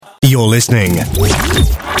You're listening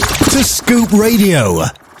to Scoop Radio,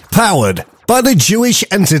 powered by the Jewish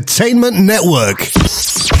Entertainment Network.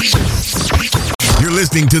 You're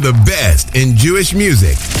listening to the best in Jewish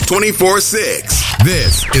music 24/6.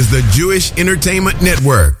 This is the Jewish Entertainment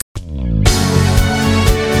Network.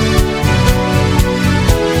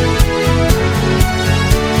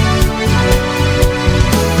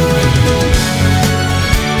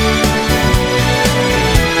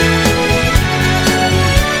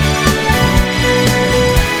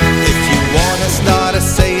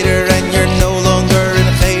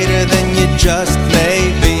 Just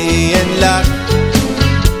maybe in luck.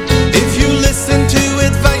 If you listen to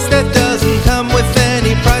advice that doesn't come with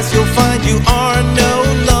any price, you'll find you are no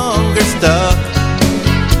longer stuck.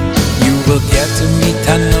 You will get to meet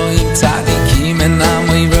Tanoim, Tzadikim, and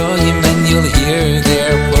Amoyroim, and you'll hear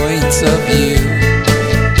their points of view.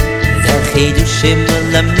 Their Chidushim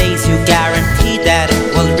will amaze you, guarantee that it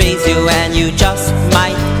will raise you, and you just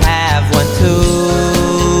might have one too.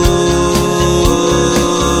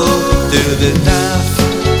 Do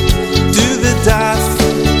the daf,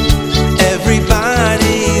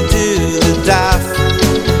 everybody do the daf,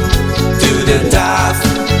 do the daf,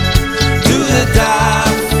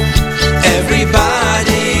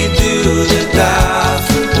 everybody do the daf.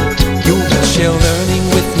 You'll be share learning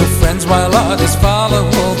with new friends while others follow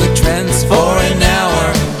all the trends. For an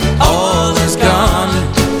hour, all is gone.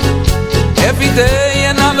 Every day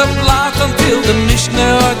another block until the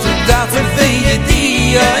Mishnah or the daf of the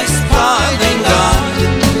Yediyah is piling on.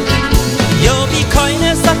 You'll be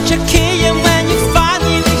kind such a kiyum when you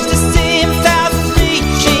finally reach the same thousand,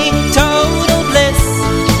 reaching total bliss.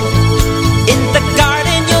 In the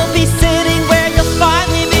garden you'll be sitting where you'll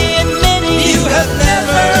finally be admitting you have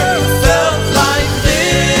never felt like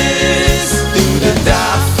this.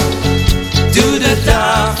 Do the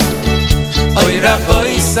daf, Oy Rabbi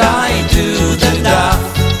Sai, do the daf,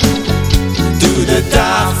 do the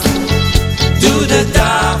daf,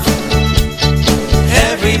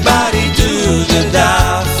 everybody do the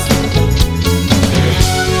daf.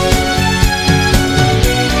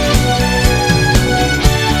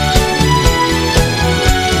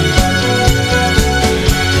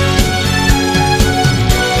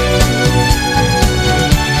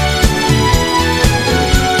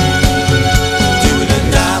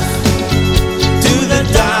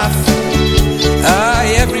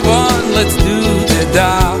 Let's do the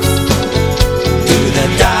daf. Do the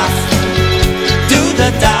daf. Do the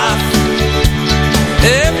daf.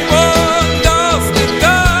 Everyone does the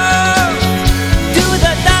daf. Do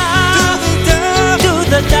the daf. Do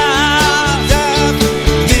the daf.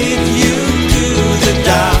 Did you do the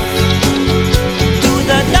daf? Do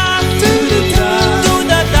the daf. Do the daf. Do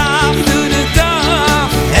the daf. Do the daf.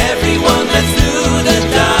 Everyone, let's do the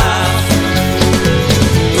daf.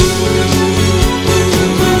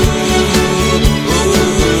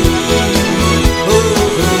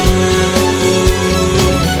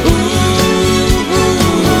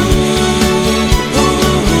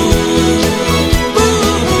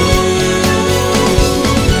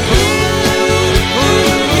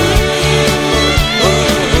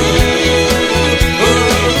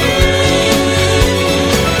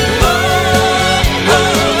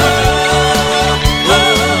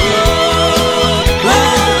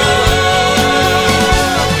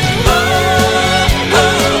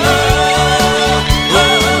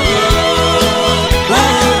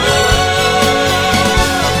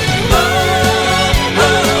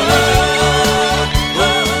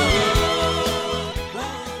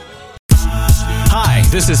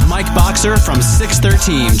 This is Mike Boxer from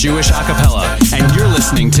 613 Jewish Acapella, and you're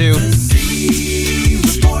listening to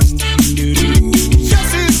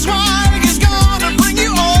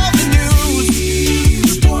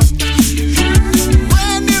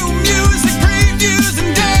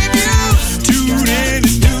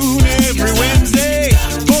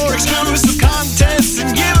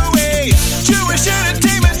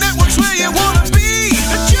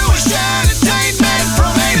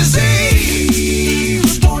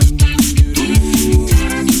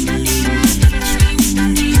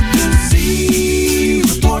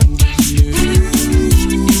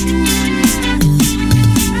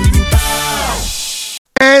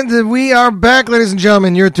We are back, ladies and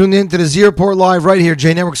gentlemen. You're tuned in to the Z Report Live right here,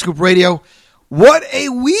 J Network Scoop Radio. What a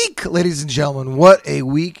week, ladies and gentlemen. What a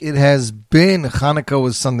week it has been. Hanukkah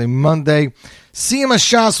was Sunday, Monday. Siyum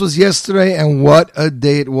HaShas was yesterday, and what a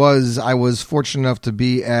day it was. I was fortunate enough to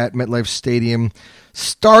be at MetLife Stadium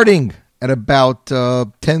starting at about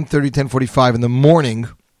 10:30, 10:45 in the morning.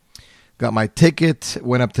 got my ticket,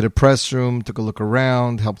 went up to the press room, took a look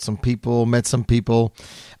around, helped some people, met some people.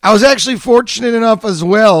 I was actually fortunate enough as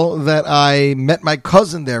well that I met my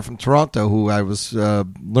cousin there from Toronto, who I was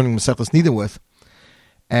learning Masechtas Nida with.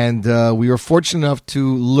 And we were fortunate enough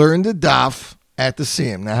to learn the daf at the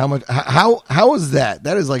Siyum. Now, how is that?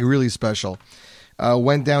 That is like really special.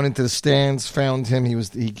 Went down into the stands, found him.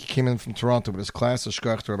 He came in from Toronto with his class,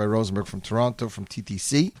 Shkach Rabbi Rosenberg from Toronto, from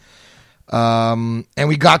TTC. And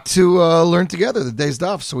we got to learn together the day's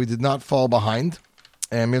daf, so we did not fall behind.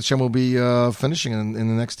 And Mitzvah will be finishing in the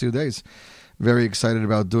next 2 days. Very excited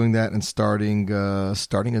about doing that and starting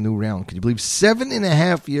a new round. Can you believe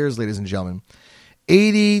 7.5 years, ladies and gentlemen?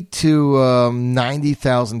 80 to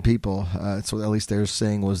 90,000 people. That's what at least they're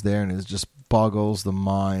saying was there, and it just boggles the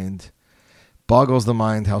mind. Boggles the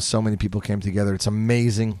mind how so many people came together. It's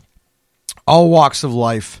amazing. All walks of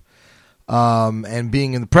life. And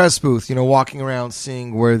being in the press booth, walking around,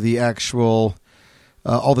 seeing where the actual,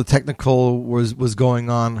 all the technical was going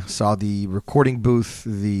on. Saw the recording booth,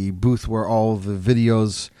 the booth where all the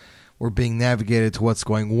videos were being navigated to what's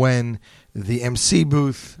going when, the MC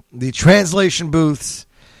booth, the translation booths.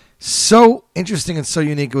 So interesting and so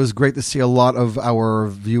unique. It was great to see a lot of our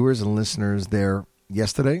viewers and listeners there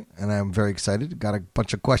yesterday, and I'm very excited. Got a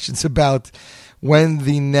bunch of questions about when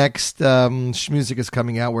the next Shmuzik is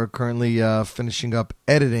coming out. We're currently finishing up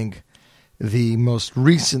editing the most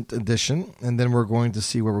recent edition, and then we're going to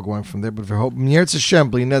see where we're going from there. But we hope, Miertz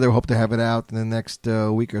Hashem, hope to have it out in the next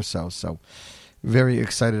week or so. So very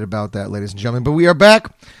excited about that, ladies and gentlemen. But we are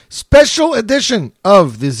back. Special edition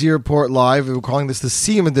of the Z Report Live. We're calling this the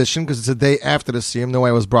Siyum edition because it's a day after the Siyum. No way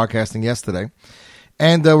I was broadcasting yesterday.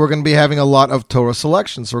 And we're going to be having a lot of Torah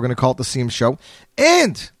selections. So we're going to call it the Siyum Show.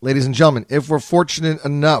 And, ladies and gentlemen, if we're fortunate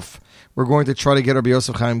enough, we're going to try to get Rabbi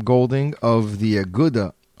Yosef Chaim Golding of the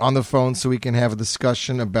Aguda on the phone so we can have a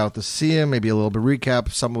discussion about the Siyum, maybe a little bit recap,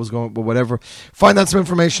 something was going, but whatever. Find out some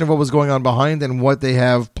information of what was going on behind and what they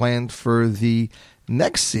have planned for the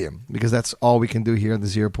next Siyum, because that's all we can do here in the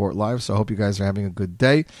Z Report Live. So I hope you guys are having a good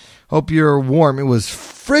day. Hope you're warm. It was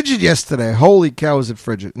frigid yesterday. Holy cow, was it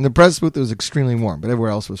frigid. In the press booth, it was extremely warm, but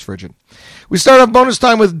everywhere else was frigid. We start off bonus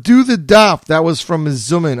time with Do the Daf. That was from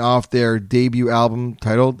Mizumin off their debut album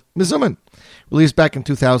titled Mizumin. Released back in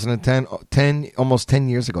 2010, almost 10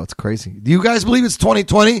 years ago. It's crazy. Do you guys believe it's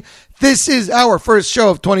 2020? This is our first show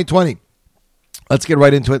of 2020. Let's get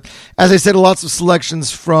right into it. As I said, lots of selections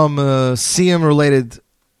from Siyum-related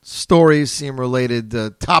stories, Siyum-related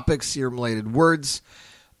topics, Siyum-related words.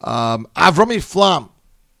 Avrami Flam,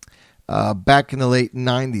 back in the late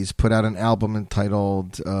 90s, put out an album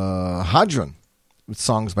entitled Hadron, with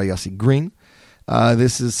songs by Yossi Green.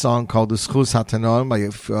 This is a song called Uschus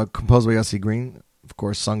HaTanoim, composed by Yossi Green, of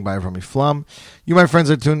course, sung by Avrami Flam. You, my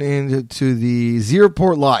friends, are tuned in to the Z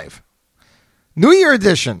Report Live New Year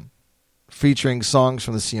edition, featuring songs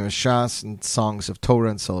from the Siyum Shas and songs of Torah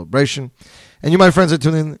and celebration. And you, my friends, are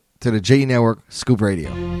tuned in to the JE Network, Scoop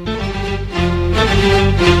Radio.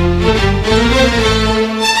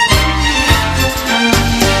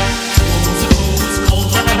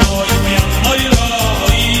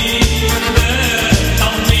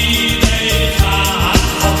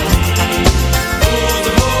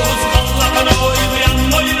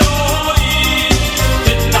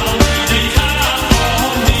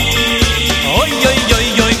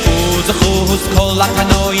 Kol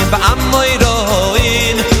HaTanoim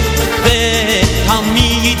v'Amoyroin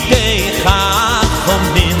v'Talmidei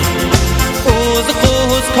Chachomim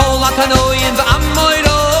Uzchus Kol HaTanoim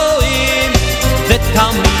v'Amoyroin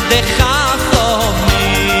v'Talmidei Chachomim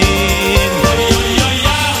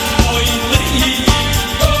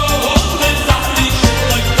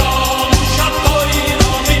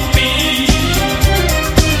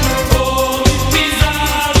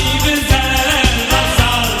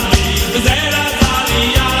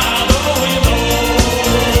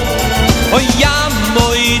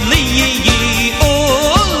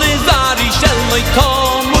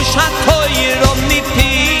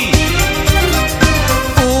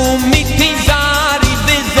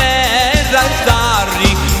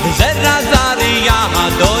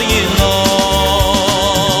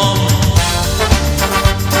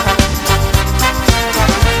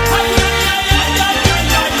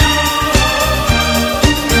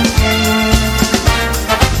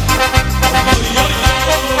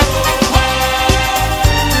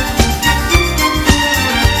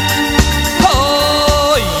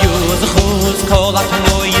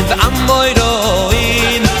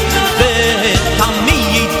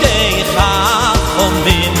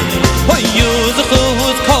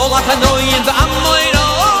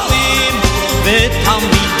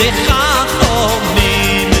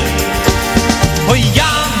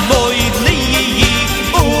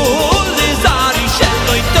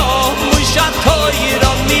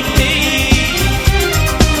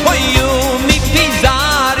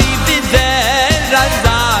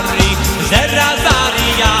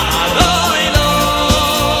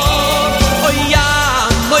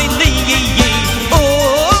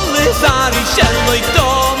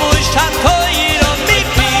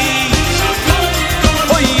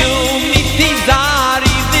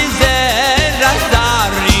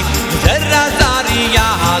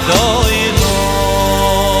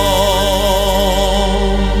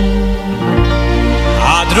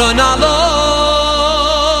Hadron aloch,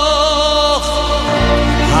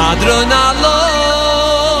 Hadron aloch,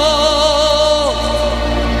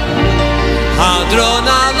 Hadron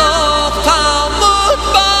aloch, Talmud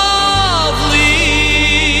Bavli,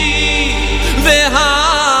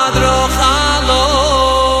 v'Hadroch alon,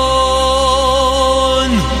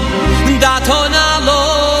 Daton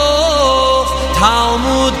aloch,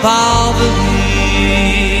 Talmud Bavli,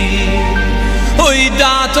 oy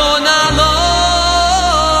Daton aloch,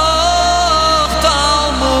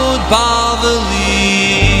 Talmud Bavli,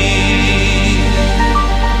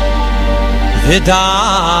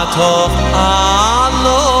 v'Datoch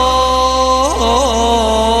alon.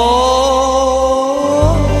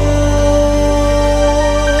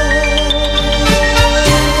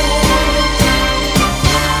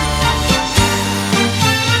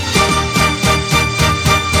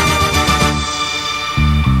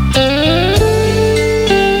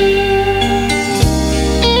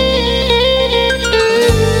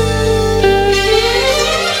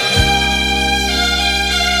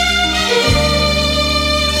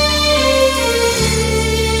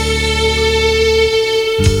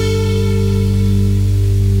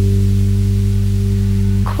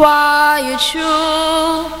 Quiet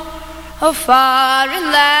shul, a foreign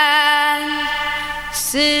land,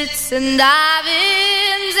 sits and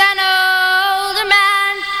davens an older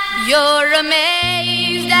man. You're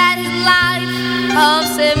amazed at his life of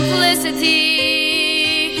simplicity,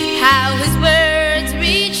 how his words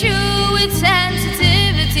reach you with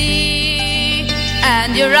sensitivity,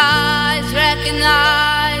 and your eyes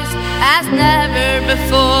recognize as never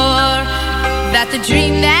before that the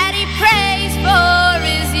dream that he prays for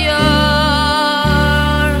is yours.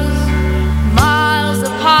 Miles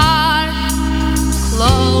apart,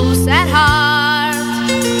 close at heart,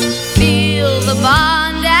 feel the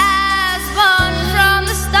bond as one from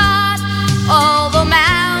the start. Although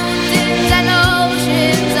mountains and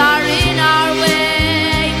oceans are in our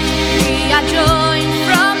way, we are joined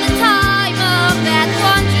from the time of that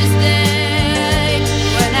wondrous day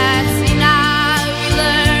when at Sinai we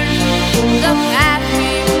learned the path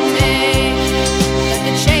we would take, that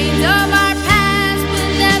the chains of our past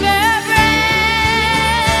will never break.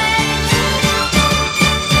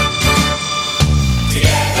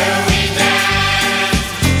 Together we dance,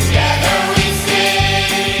 together we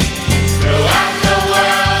sing, throughout the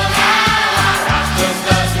world how our Rachos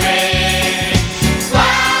does ring.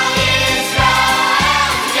 While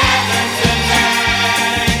Israel together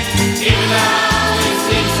tonight, even though it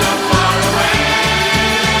seems so far away.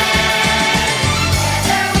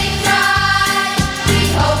 Together we cry, we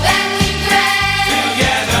hope and we pray.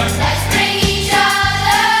 Together, let's bring each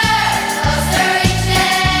other closer each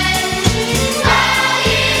day. While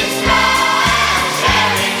Israel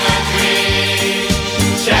sharing a dream,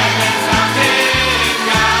 Shemen Zachim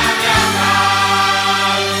Gam Yachad.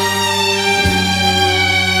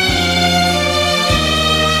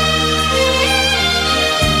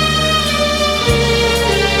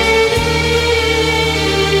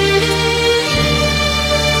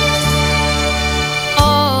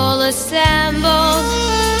 All assembled,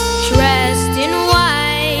 dressed in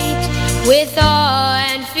white, with awe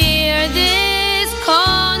and fear this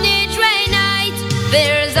carnage night.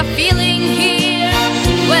 There's a feeling here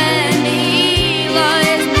when the Elah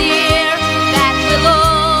is near that will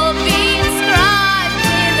all be inscribed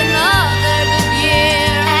in another good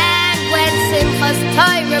year. And when Simchas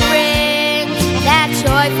Torah brings that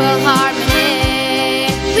joyful harmony,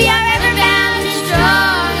 we are ever bound to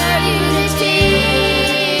stronger unity.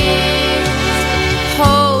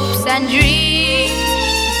 Hopes and dreams,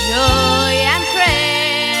 joy and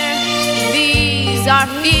prayer, these are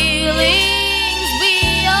feelings we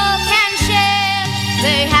all can share.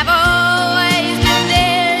 They have always been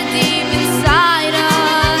there deep inside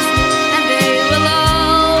us, and they will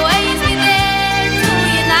always be there to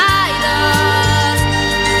unite us.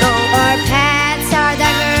 Though our paths are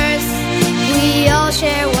diverse, we all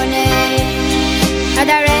share one aim. Our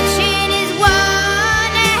direction is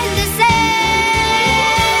one and the same.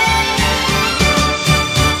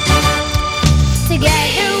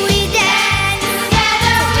 Together we dance,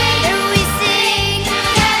 together we sing,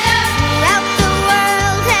 throughout the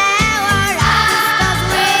world how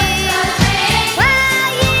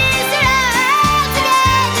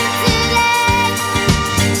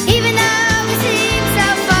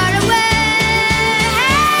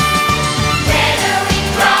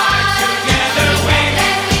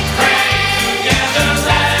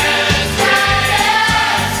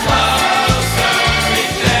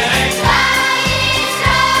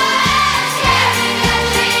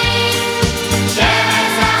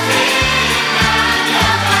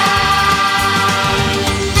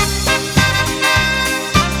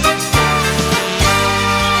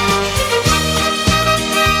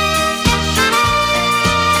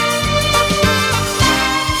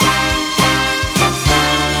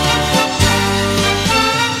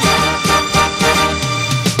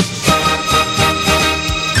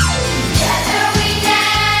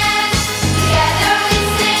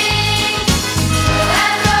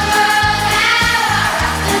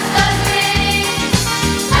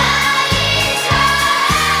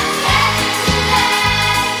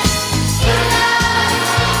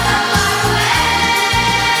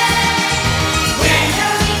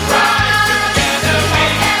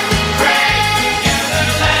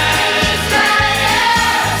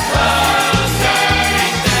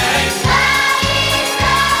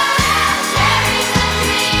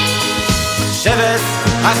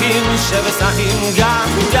Shevasahim Gam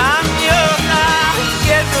Yochai.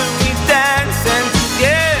 Together we dance and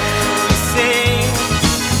together we sing.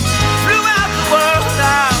 Throughout the world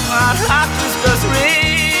now our hearts just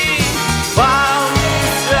ring. While we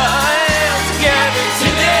Israel together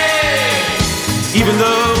today, even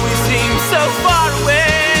though we seem so far away.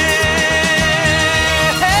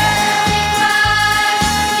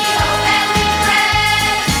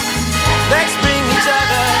 Let's bring each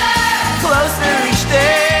other closer each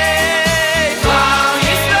day. While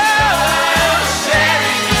Israel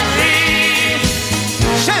sharing the dream.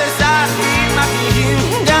 Shevasahim Achim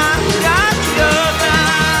Gam Yochai.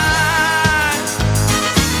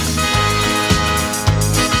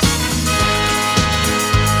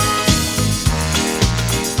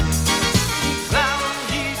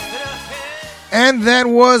 And that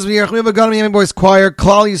was the Yerachmiel Begun Miami Boys Choir,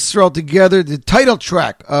 Klal Yisrael Together, the title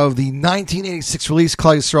track of the 1986 release,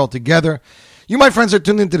 Klal Yisrael Together. You, my friends, are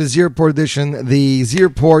tuned into the Zierport edition, the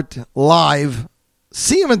Zierport Live,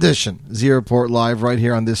 CM edition, Zierport Live, right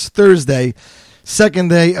here on this Thursday, 2nd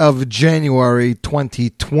day of January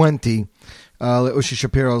 2020. Ushi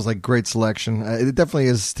Shapiro's great selection. It definitely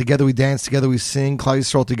is Together We Dance, Together We Sing, Klal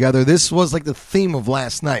Yisrael Together. This was like the theme of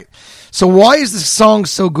last night. So why is this song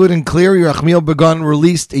so good and clear? Yerachmiel Begun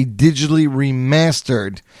released a digitally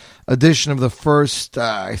remastered edition of the first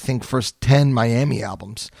 10 Miami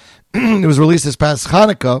albums. It was released this past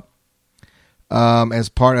Hanukkah as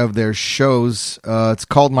part of their shows. It's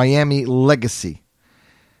called Miami Legacy.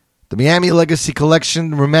 The Miami Legacy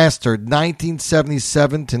Collection Remastered,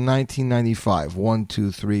 1977 to 1995. 1,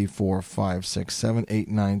 2, 3, 4, 5, 6, 7, 8,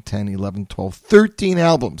 9, 10, 11, 12, 13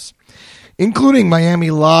 albums, including Miami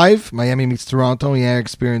Live, Miami Meets Toronto, Miami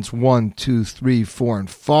Experience 1, 2, 3, 4, and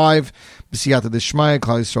 5, B'siyata D'Shmaya,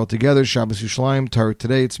 Klal Yisrael Together, Shabbos Yerushalayim, Torah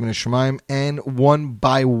Today, It's Min Hashemayim, and One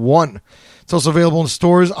by One. It's also available in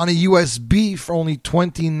stores on a USB for only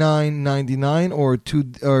 $29.99 or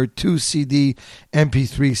two CD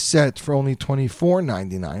MP3 set for only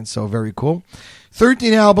 $24.99. So very cool.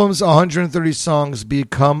 13 albums, 130 songs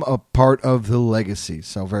become a part of the legacy.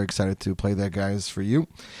 So very excited to play that, guys, for you.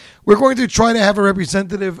 We're going to try to have a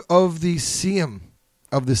representative of the CM,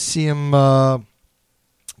 I'm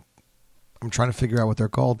trying to figure out what they're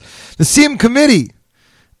called. The CM Committee.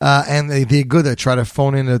 And they're good at try to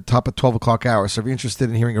phone in at the top of 12 o'clock hour. So if you're interested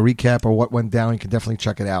in hearing a recap or what went down, you can definitely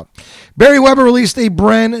check it out. Barry Weber released a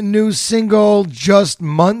brand new single just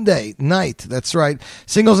Monday night. That's right.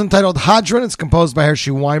 Single's entitled Hadron. It's composed by Hershey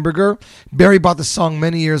Weinberger. Barry bought the song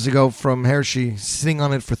many years ago from Hershey, sitting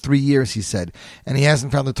on it for 3 years, he said. And he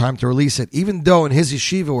hasn't found the time to release it, even though in his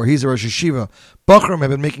yeshiva, where he's a Rosh Yeshiva, Bachram have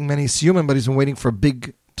been making many siyumim, but he's been waiting for a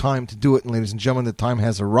big time to do it. And ladies and gentlemen, the time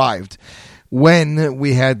has arrived. When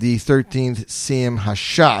we had the 13th Siyum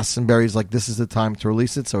Hashas, and Barry's like, this is the time to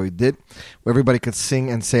release it, so he did. Where everybody could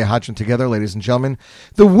sing and say Hadron together, ladies and gentlemen.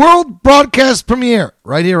 The world broadcast premiere,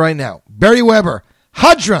 right here, right now. Barry Weber,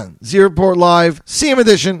 Hadron, Zierport Live, Siyum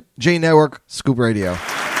Edition, J Network, Scoop Radio.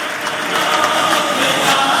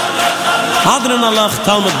 Hadron alach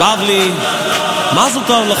Talmud Bavli, Mazel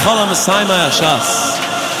Tov l'chol ha'Mesayim ha'Hashas.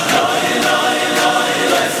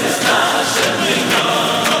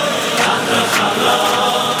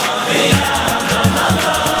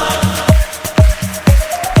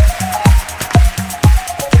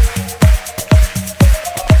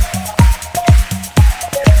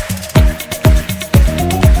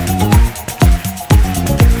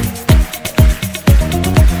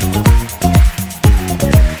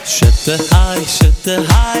 Shete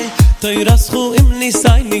toyraschu im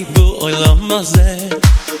nisayni bu olam hazeh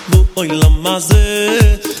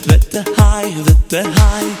vete hai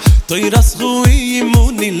toyraschu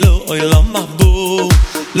imuni lo olam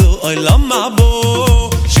habu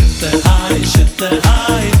shete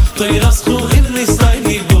hai toyraschu im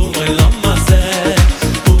nisayni bu olam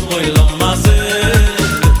hazeh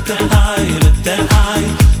vete hai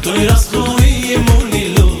toyraschu imuni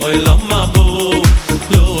lo olam habu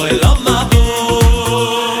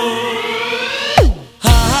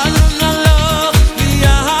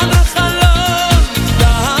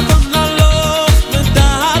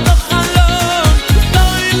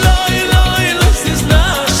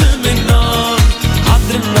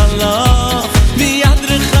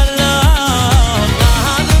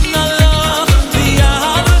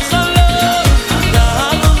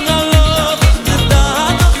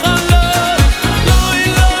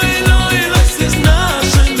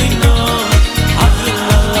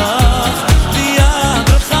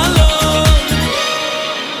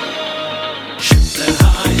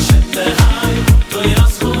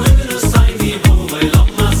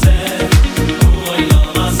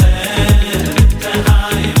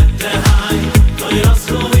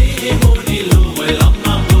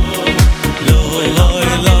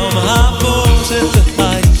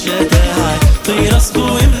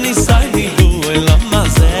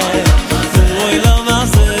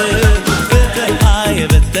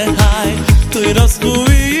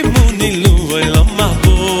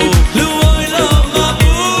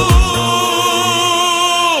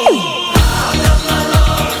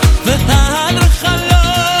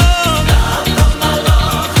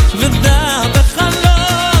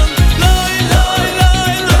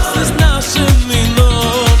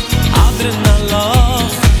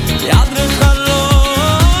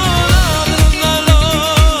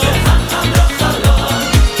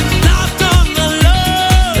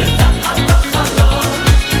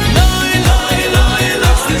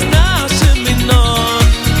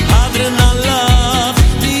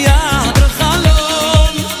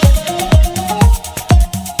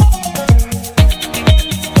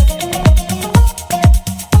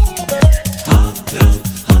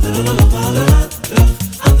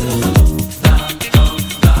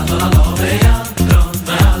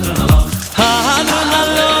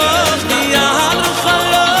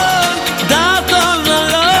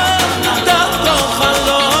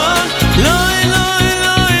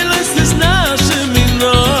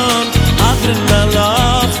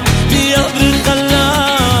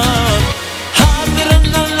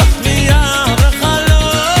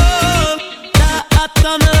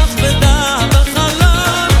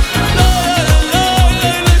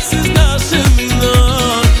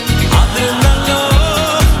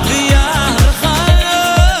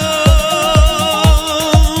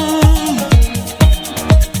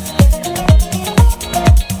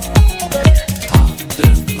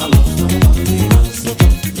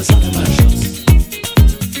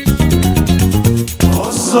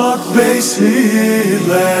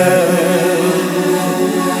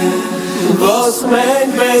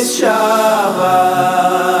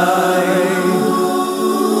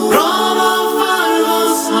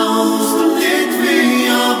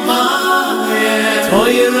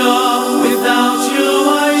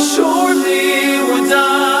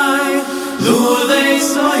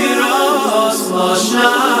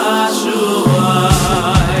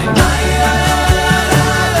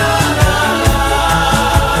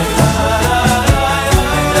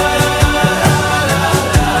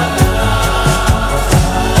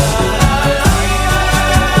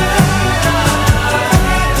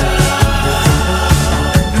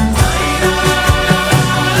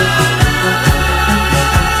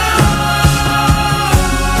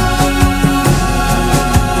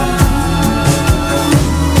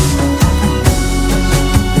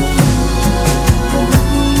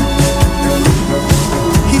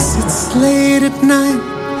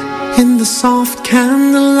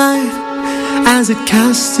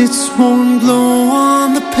Casts its warm glow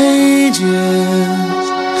on the pages,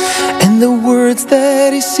 and the words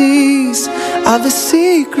that he sees are the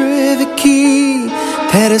secret, the key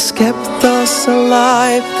that has kept us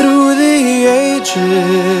alive through the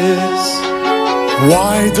ages.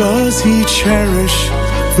 Why does he cherish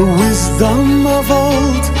the wisdom of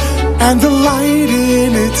old and delight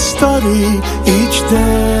in its study each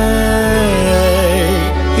day?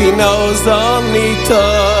 He knows only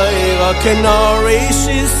Torah can nourish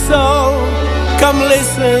his soul. Come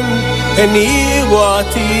listen and hear what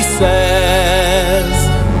he says.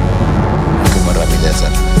 Como rapidez.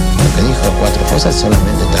 Lo que dijo 4 cosas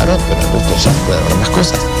solamente tarot, pero el resto ya puede haber más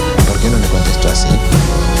cosas. ¿Por qué no le contestó así?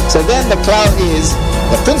 So then the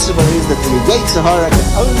principle is that the Yetzer Sahara can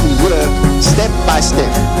only work step by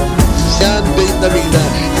step. כאן בית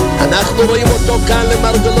המקדש. אנחנו רואים אותו כאן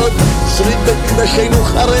למרגלות, שריד בית מקדשנו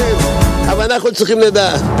חרב, אבל אנחנו צריכים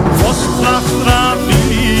לדעת.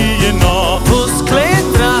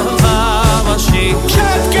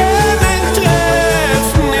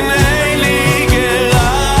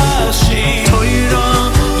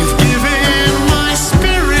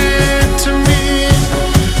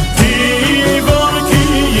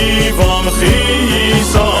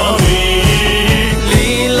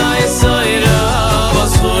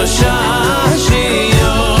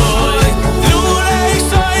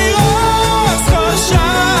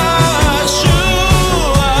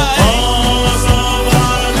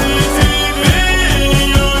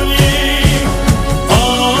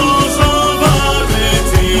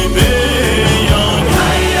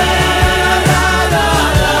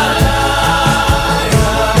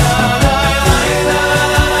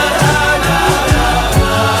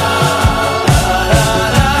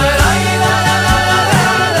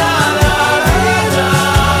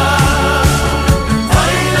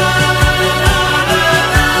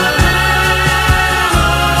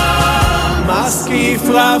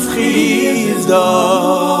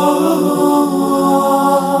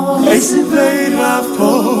 It's a play of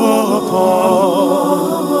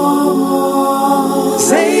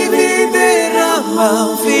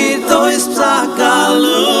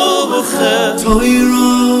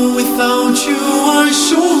Toiro, without you I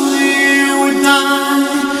surely would die.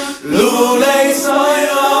 Lulei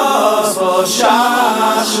Soiros for Shashuai.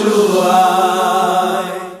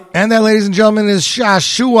 And that, ladies and gentlemen, is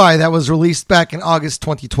Shashuai. That was released back in August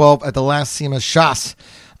 2012 at the last SEMA Shas.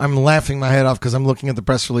 I'm laughing my head off because I'm looking at the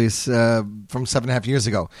press release from 7.5 years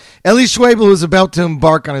ago. Eli Schwebel is about to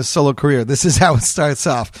embark on his solo career. This is how it starts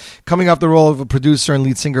off. Coming off the role of a producer and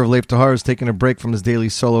lead singer of Leif Tahar, is taking a break from his daily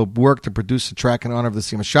solo work to produce a track in honor of the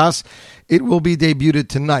SEMA Shas. It will be debuted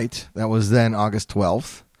tonight. That was then August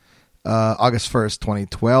 12th. August 1st,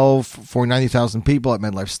 2012, for 90,000 people at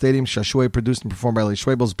MetLife Stadium. Shashuai, produced and performed by Eli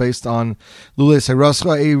Schwebel, is based on Lulei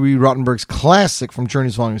Seiroscha, Avery Rottenberg's classic from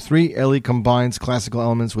Journeys Volume 3. Eli combines classical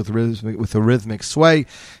elements with a rhythmic sway,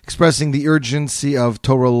 expressing the urgency of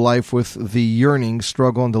Torah life with the yearning,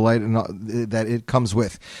 struggle, and delight that it comes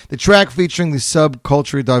with. The track, featuring the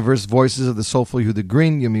subculturally diverse voices of the soulful Yehuda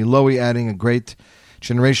Green, Yumi Lowy, adding a great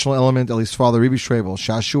generational element, Eli's father, Ribi Schwebel.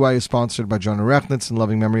 Shashuai is sponsored by John Rechnitz in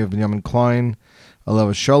loving memory of Benjamin Klein.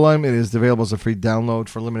 Alev Shalom. It is available as a free download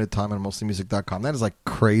for a limited time on mostlymusic.com. That is like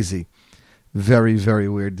crazy. Very, very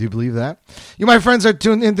weird. Do you believe that? You, my friends, are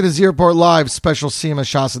tuned into the Z Report Live special SEMA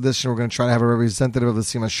Shas edition. We're going to try to have a representative of the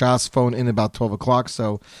SEMA Shas phone in about 12 o'clock,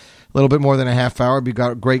 so a little bit more than a half hour. We've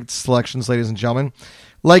got great selections, ladies and gentlemen.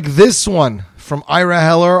 Like this one from Ira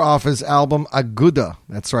Heller off his album Aguda.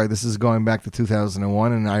 That's right, this is going back to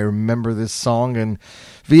 2001, and I remember this song. And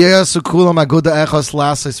V'yeya Sukulam Aguda Echos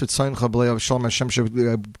Lasses V'tzoincha B'lei Shalom Hashem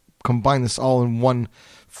should combine this all in one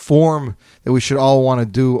form, that we should all want to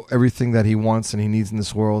do everything that he wants and he needs in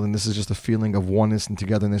this world. And this is just a feeling of oneness and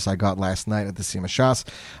togetherness I got last night at the SEMA Shas.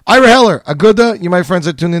 Ira Heller, Aguda. You, my friends,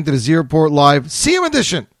 are tuned into the Z Report Live SEMA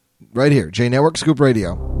edition right here, J Network Scoop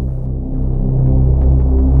Radio.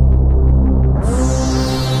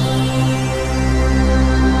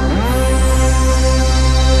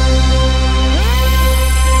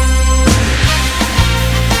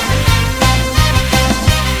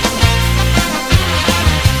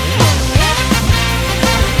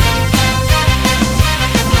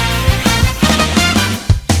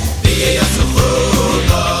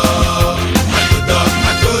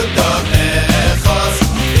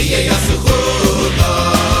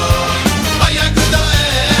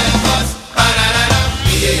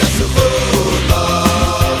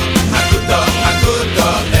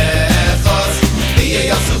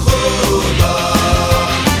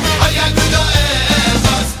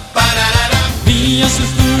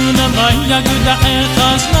 Yaguda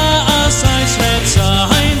echas la'asai shretza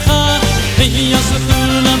heincha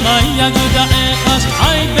V'yasufuna ma'yaguda echas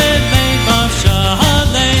Ay belei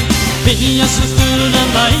b'avshalei V'yasufuna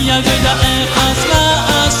ma'yaguda echas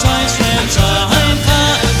la'asai shretza heincha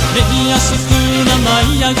V'yasufuna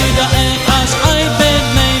ma'yaguda echas Ay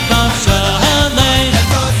belei b'avshalei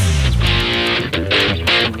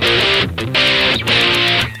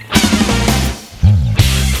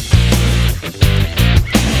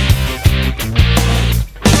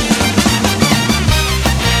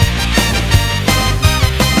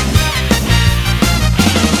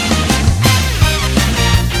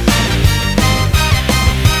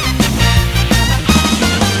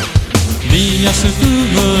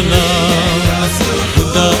Yasufuna,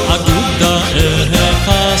 Aguda, Aguda,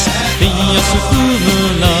 Echas,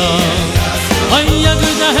 Yasufuna,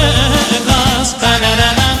 Ayaguda, Echas, Banana,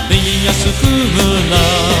 Yasufuna,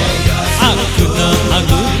 Aguda,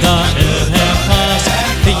 Aguda, Echas,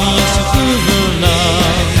 Yasufuna,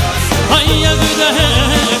 Ayaguda,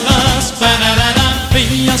 Echas, Banana,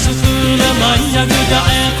 Yasufuna, Ayaguda,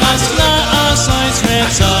 Echas, La Asai,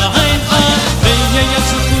 Sretza,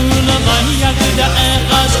 Yasufuna, Yaguda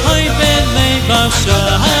echas hoy belei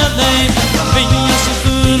b'avshalei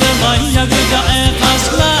V'yasufuna Yaguda echas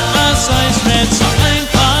la'asai shretza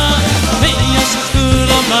heincha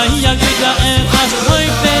V'yasufuna Yaguda echas hoy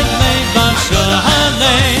belei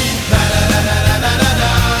b'avshalei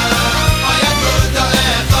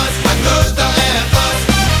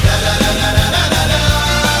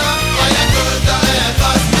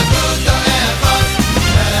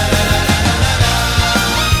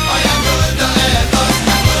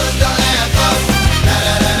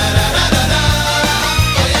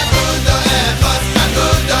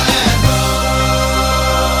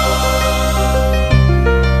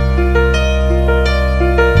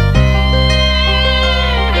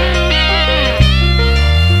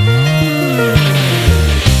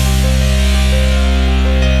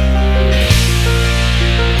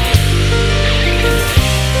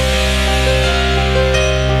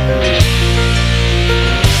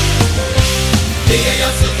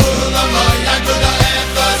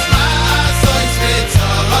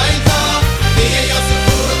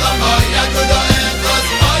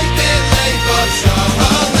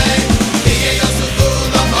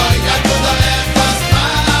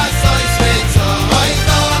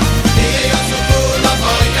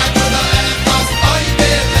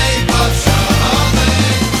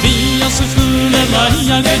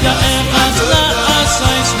gida echas la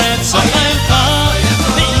asais red saecha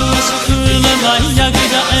V'yas chule maya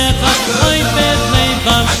gida echas Oy bedlei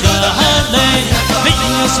b'shalei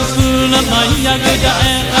V'yas chule maya gida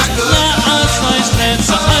echas la asais red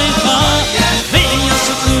saecha V'yas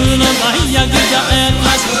chule maya gida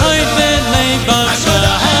echas Oy bedlei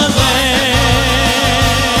b'shalei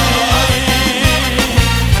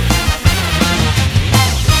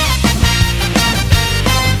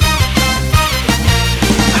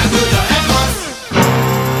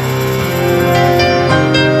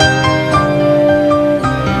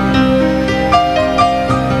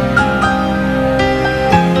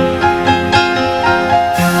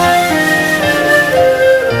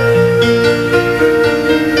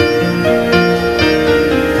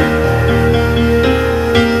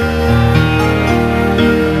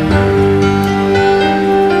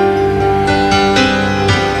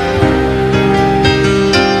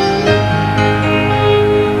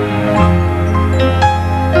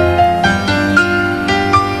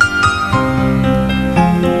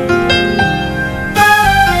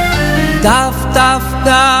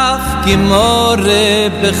daf gemore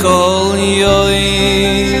bechol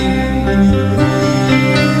yoim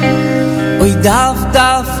oy daf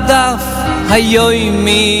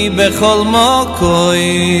hayoimi bechol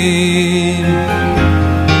mokoim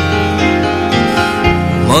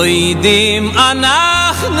moidim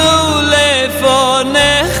anachnu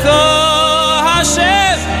lefonecho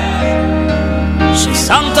Hashem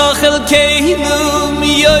shesamto chelkeinu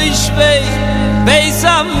miyoshvei beis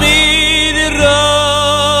amir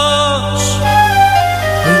rosh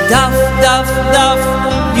daf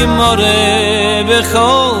gemore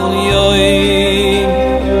bechol yoim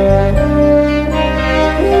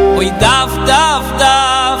oy daf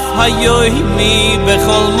hayoimi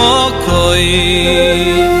bechol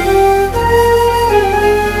mokoim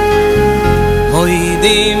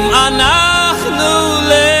moidim anachnu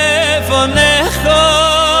lefonecho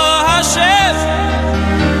Hashem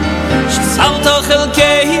shesamto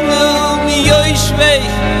chelkeinu miyoshvei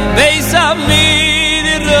beis amir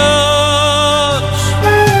rosh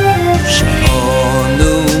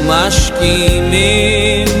she'onu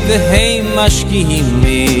mashkimim v'heim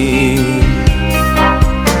mashkimim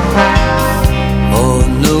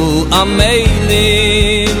onu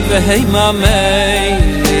ameilim v'heim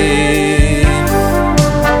ameilim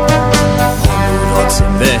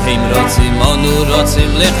v'heim rotzim onu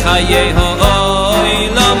rotzim lechayei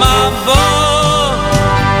ha'olam haba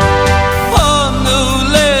onu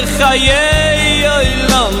lechayei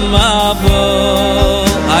ha'olam haba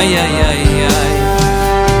ay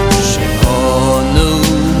she'onu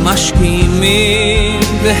mashkimim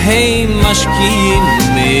v'heim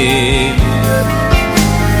mashkimim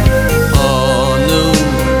onu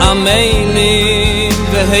ameilim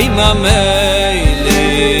v'heim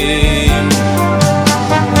ameilim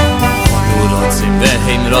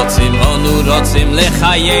v'heim rotzim onu rotzim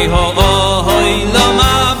lechayei ha'olam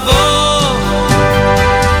haba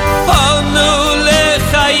onu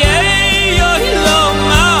lechayei ha'olam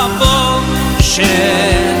haba shenemar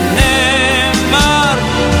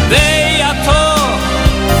beyato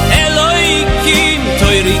Eloikim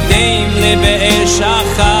toirideim lebe'esh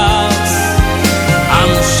achatz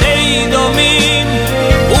anshei domim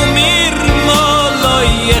umirmo lo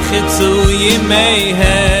yechetzu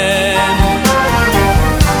yimeihem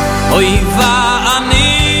oy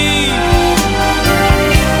va'ani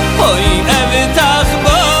oy evitach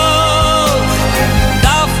boch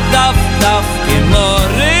daf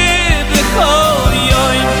gemore bechol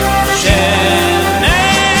yoim shenemar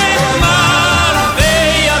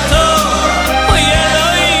beyato oy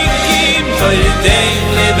Eloikim toirideim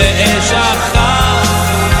lebe'esh achatz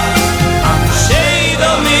anshei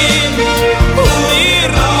domim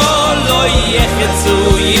umirmo lo yechetzu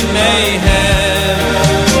yimeihem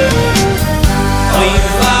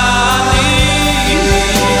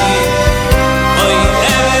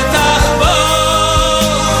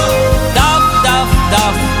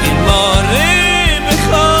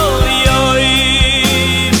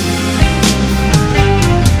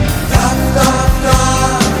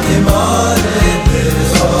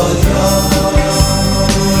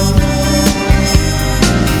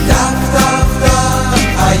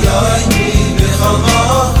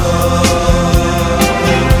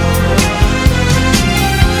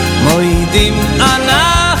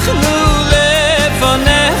אנחנו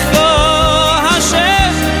לפניך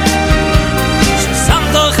השם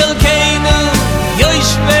ששמת חלקנו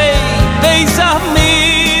יושבי בית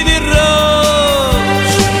המדרוש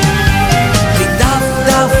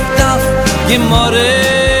דף גמורה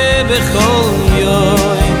בכל יום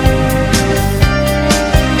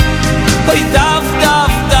דף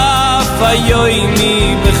hayoimi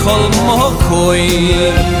bechol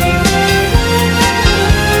mokoim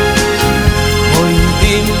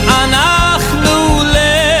hoidim anachnu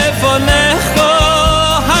levonecho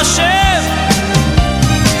Hashem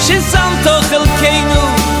shesamto chelkeinu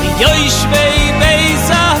yoishvei beis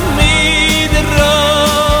hamidron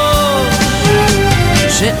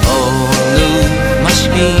she'onu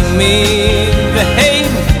mashkimim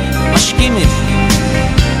veheim mashkimim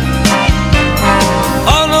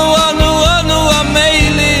onu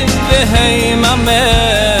ameilim veheim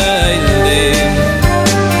ameilim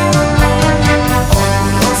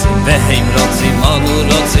veheim rotzim onu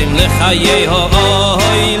rotzim lechayei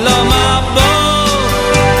ha'olam haba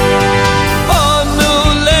onu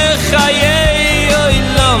lechayei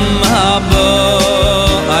ha'olam haba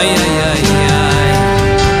ay ay ay ay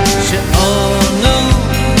she'onu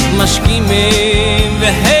mashkimim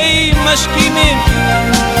veheim mashkimim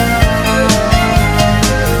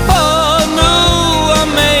onu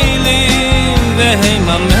ameilim veheim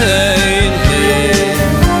ameilim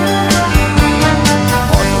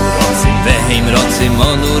veheim rotzim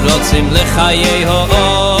onu rotzim lechayei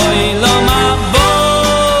ha'olam haba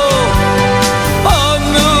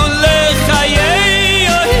onu lechayei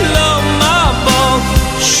ha'olam haba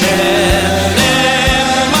shenemar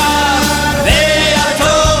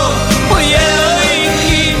ve'atov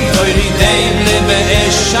u'yelokim toirideim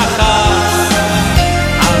lebe'esh shachar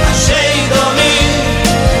al she'domim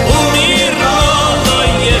u'miro lo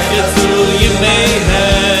yechetzu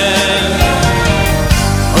yimeihem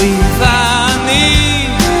oy vani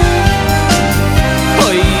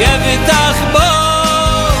oy evitach bo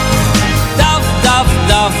daf daf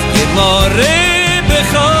daf gemore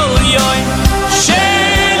bechol yoim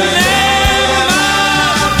shenemar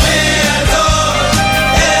ve'atov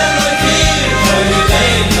elokim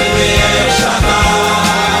toirideim lebe'esh shachar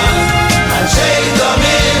al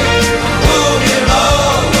she'domim u'miro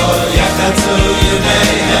lo yechetzu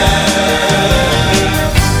yimeihem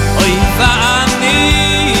oy vani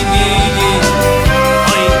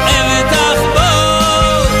oy evitach bo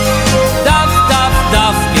daf daf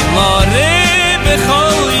daf gemore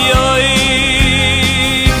bechol yoim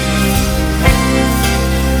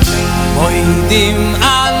moidim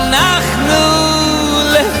anachnu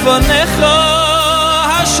lefonecho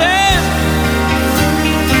Hashem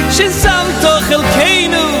shesamto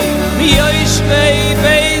chelkeinu miyoishvei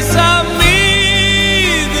beis hamidron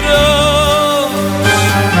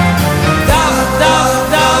daf daf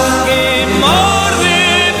daf gemore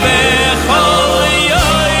bechol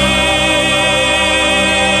yoim.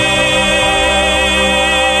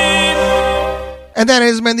 And that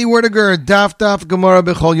is Mendy Werdiger, Daf Daf Gemara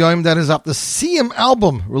B'chol Yoim. That is off the Siyam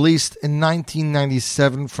album, released in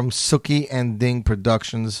 1997 from Suki and Ding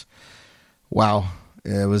Productions. Wow.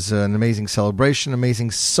 It was an amazing celebration,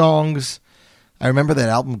 amazing songs. I remember that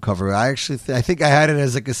album cover. I actually, I think I had it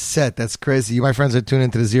as a cassette. That's crazy. You, my friends, are tuned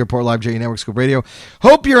into the Z-Report Live JE Network Scoop Radio.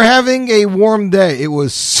 Hope you're having a warm day. It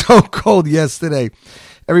was so cold yesterday.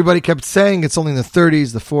 Everybody kept saying it's only in the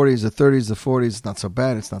 30s, the 40s, the 30s, the 40s. It's not so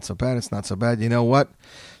bad. It's not so bad. It's not so bad. You know what?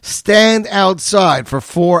 Stand outside for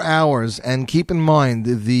 4 hours and keep in mind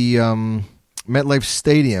the MetLife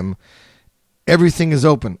Stadium, everything is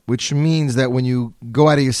open, which means that when you go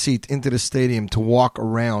out of your seat into the stadium to walk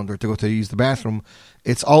around or to go to use the bathroom,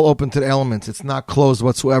 it's all open to the elements. It's not closed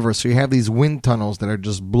whatsoever. So you have these wind tunnels that are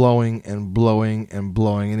just blowing and blowing and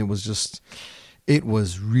blowing. And it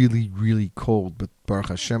was really, really cold. But Baruch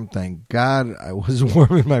Hashem, thank God, I was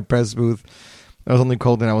warm in my press booth. I was only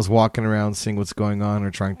cold and I was walking around seeing what's going on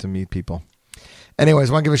or trying to meet people. Anyways,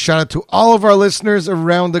 I want to give a shout out to all of our listeners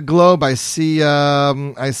around the globe. I see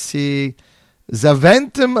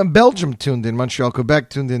Zaventem, Belgium tuned in. Montreal, Quebec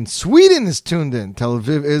tuned in. Sweden is tuned in. Tel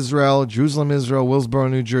Aviv, Israel. Jerusalem, Israel. Willsboro,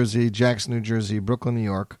 New Jersey. Jackson, New Jersey. Brooklyn, New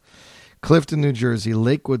York. Clifton, New Jersey.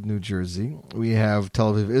 Lakewood, New Jersey. We have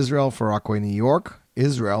Tel Aviv, Israel. Far Rockaway, New York.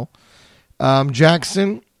 Israel.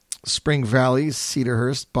 Jackson, Spring Valley,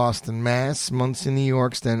 Cedarhurst, Boston, Mass. Muncie, New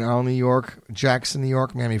York. Staten Island, New York. Jackson, New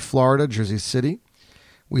York. Miami, Florida. Jersey City.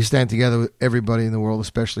 We stand together with everybody in the world,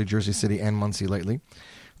 especially Jersey City and Muncie lately.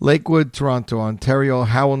 Lakewood, Toronto, Ontario,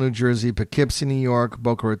 Howell, New Jersey, Poughkeepsie, New York,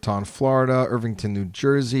 Boca Raton, Florida, Irvington, New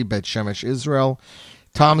Jersey, Bet Shemesh, Israel,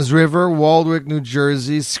 Toms River, Waldwick, New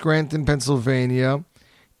Jersey, Scranton, Pennsylvania,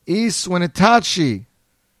 East Winnetachi,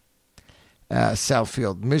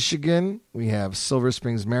 Southfield, Michigan. We have Silver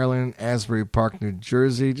Springs, Maryland, Asbury Park, New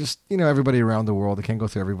Jersey. Just, everybody around the world. I can't go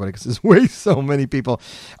through everybody because there's way so many people.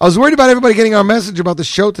 I was worried about everybody getting our message about the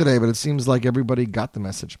show today, but it seems like everybody got the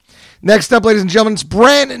message. Next up, ladies and gentlemen, it's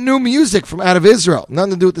brand new music from out of Israel.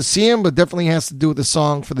 Nothing to do with the Siyum, but definitely has to do with the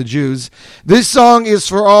song for the Jews. This song is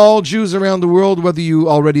for all Jews around the world, whether you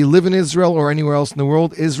already live in Israel or anywhere else in the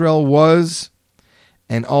world. Israel was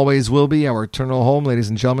and always will be our eternal home, ladies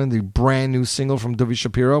and gentlemen. The brand new single from Dovi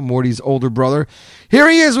Shapiro, Morty's older brother. Here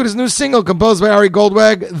he is with his new single composed by Ari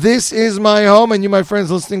Goldwag, This Is My Home, and you, my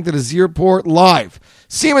friends, listening to the Zierport Live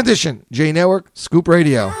Siyum Edition, J Network, Scoop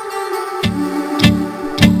Radio.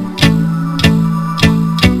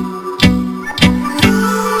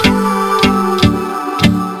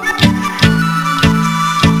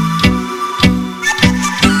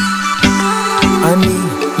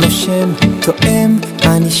 נושם, תואם,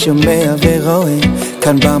 אני שומע ורואה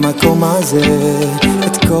כאן במקום הזה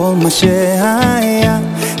את כל מה שהיה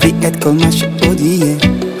ואת כל מה שעוד יהיה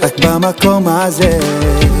רק במקום הזה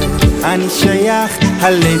אני שייך,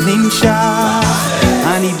 הלב נמשך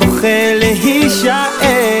אני בוחר להישאר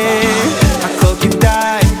הכל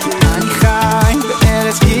כדאי, אני חי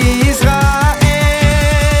בארץ ישראל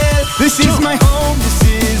This is my home, this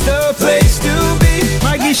is the place to be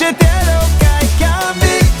מרגיש את אלוקיי כאן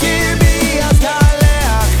בקרבי אז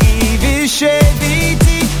תעלה אחי ושב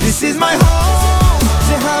איתי This is my home,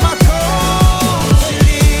 זה המקום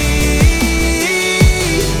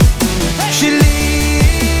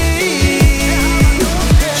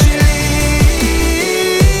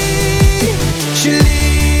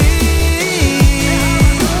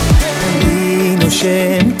אני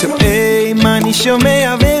נושם תואם אני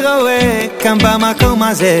שומע ורואה כאן במקום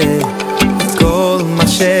הזה את כל מה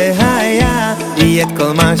שהיה יהיה את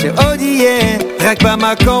כל מה שעוד יהיה רק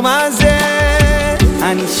במקום הזה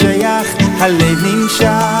אני שייך, הלב נמשך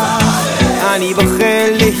אני בוחר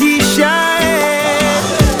להישאר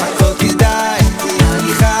הכל כדאי,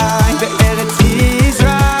 אני חי בארץ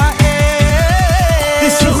ישראל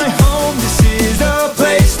This is my home, this is the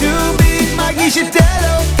place to be מרגיש את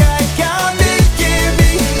אלוקיי כאן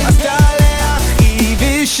בקרבי אז תעלה אחי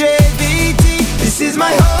ושב איתי This is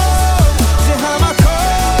my home, זה המקום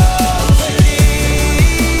שלי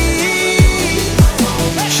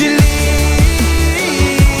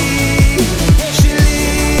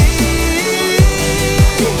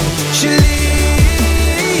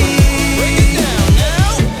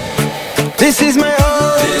This is my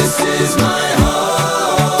home. This is my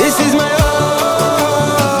home. This is my home.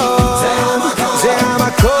 זה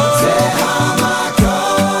המקום. זה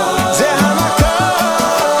המקום. זה המקום.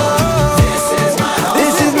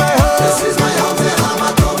 This is my home. This is my home. This is my home. זה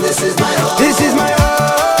המקום. This is my home. This is my home.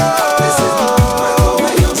 This is my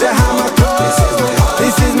home. זה המקום.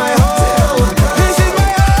 This is my home. This is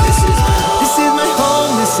my home. This is my home. This is my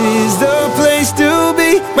home. This is the place to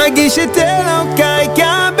be. מרגיש את אלוקיי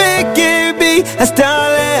כאן בקרבי אז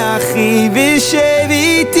תעלה אחי ושב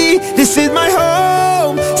איתי This is my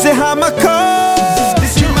home, זה המקום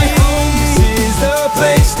This is my home, this is the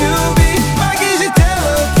place to be מרגיש את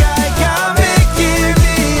אלוקיי כאן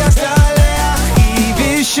בקרבי אז תעלה אחי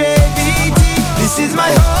ושב איתי This is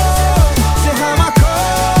my home, זה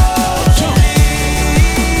המקום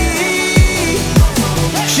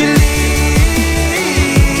שלי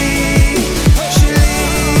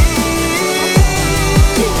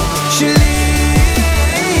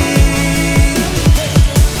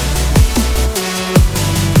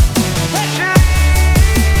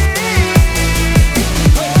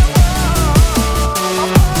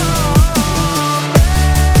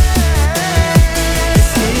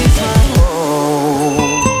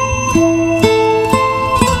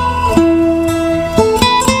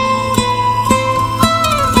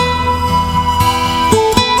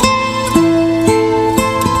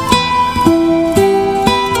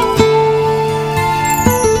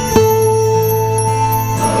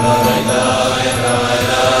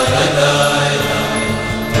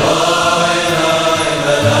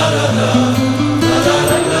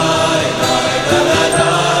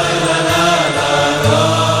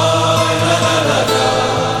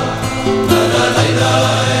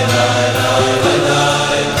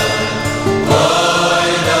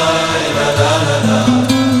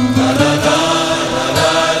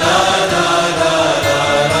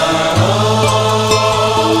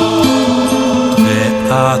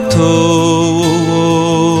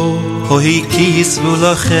הכיסו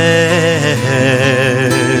לכם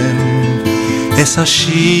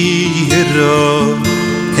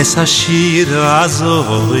את השיר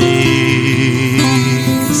הזוריס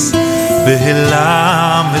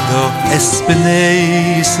Belamdo es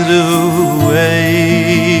bnei Yisroel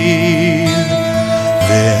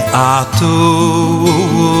Ve'atu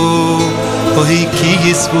ohi ki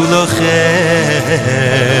yisvulochem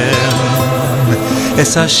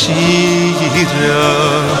Es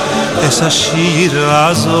hashira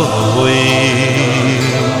azois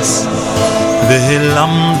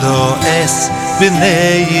Ve'lamdo es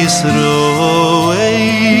bnei Yisroel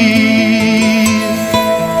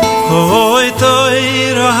Oy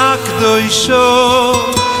toiro hakdoisho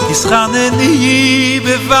Ischaneni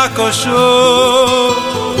bevakosho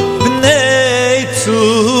Bnei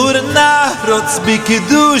tzur narotz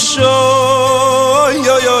bikidusho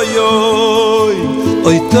Yoy yoy yoy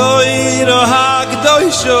Oy toiro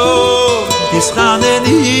hakdoisho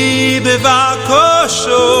Ischaneni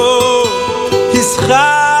bevakosho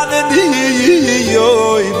Ischaneni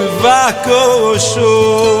yoy bevakosho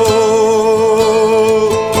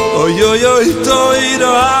Oy oy oy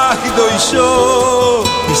toiro hakdoisho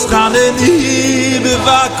Ischaneni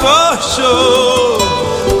bevakosho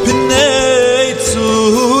Bnei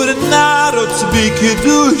tzur narotz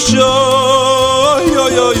bikidusho Oy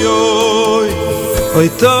oy oy Oy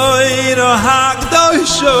toiro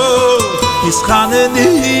hakdoisho Ischaneni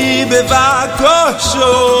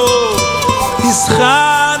bevakosho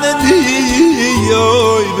Ischaneni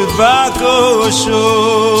yoy bevakosho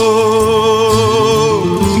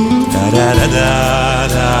Da da da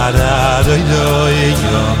da da da da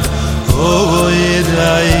yo oh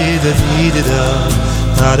da da da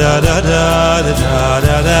da da da da da da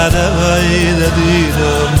da da da da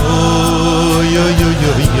oh yo yo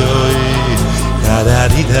yo yo da da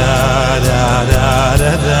da da da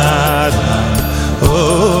da da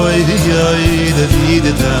oh yo yo da da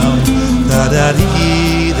da da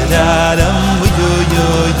da da yo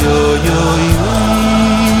yo yo yo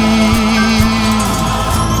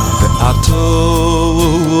Ato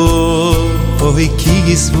ohi ki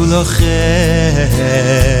yisvulochem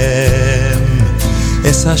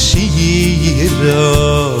Es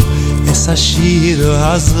hashiro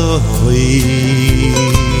azois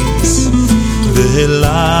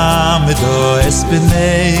Ve'lamdo es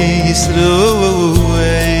bnei Yisroel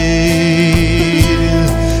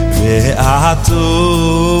Ve'ato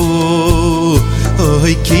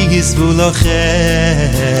ohi ki yisvulochem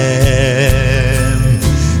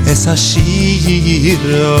Es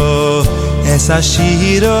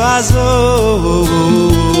hashiro azois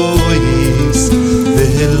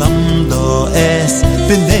Ve'lamdo es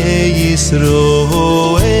bnei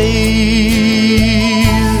Yisroel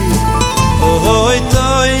Oy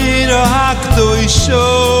toiro hakdoisho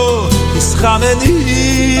Ischaneni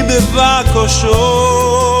bevakosho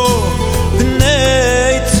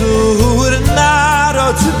Bnei tzur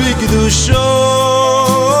narotz bikdusho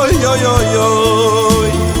Yo yo yo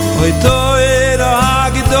Oy toiro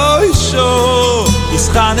hakdoisho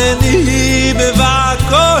Ischaneni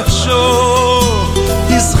bevakosho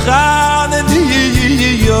Ischaneni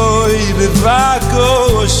yoy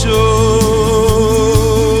bevakosho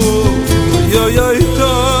Yo yo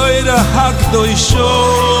toiro hakdoisho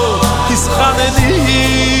Ischaneni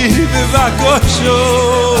bevakosho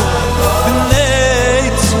Bnei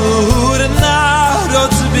tzur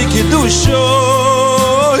narotz bikidusho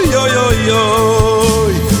Yo yo yo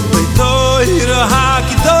Toiro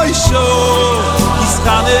hakdoisho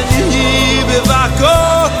Ischaneni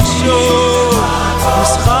bevakosho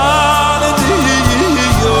Ischaneni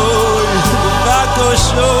yoy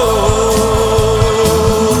bevakosho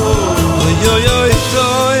Yo yo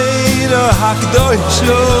toiro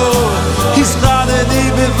hakdoisho Ischaneni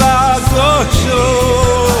bevakosho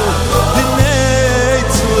Bnei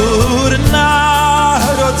tzur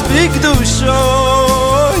narotz bikdusho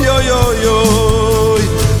Yo yo yo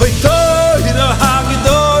toiro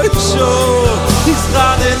hakdoisho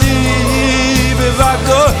Ischaneni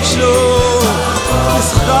bevakosho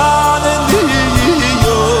Ischaneni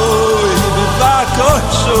yoy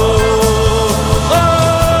bevakosho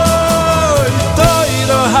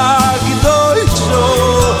toiro hakdoisho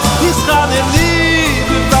Ischaneni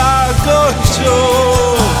bevakosho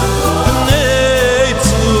Bnei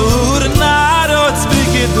tzur narotz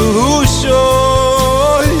bikidusho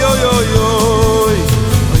Yo yo yo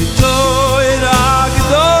toiro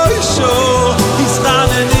hakdoisho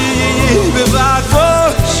Ischaneni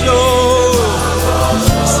bevakosho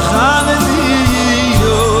Ischaneni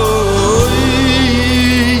yoy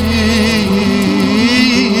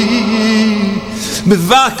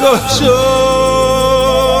bevakosho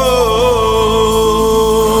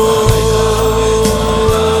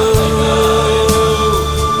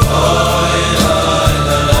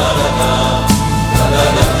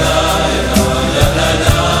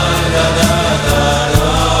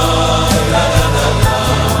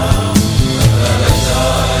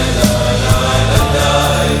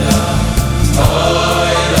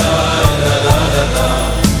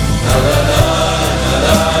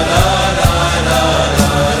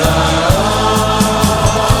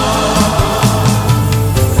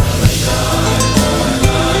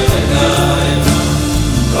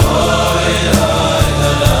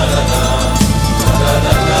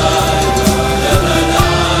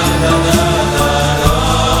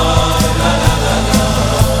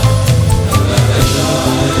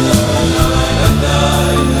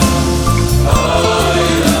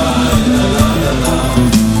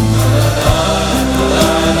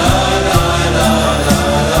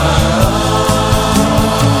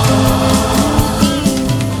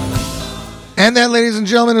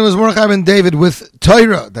gentlemen, it was Mordechai Ben David with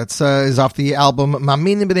Torah. That's is off the album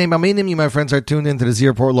Maminim B'nei Maminim. You, my friends, are tuned into the Z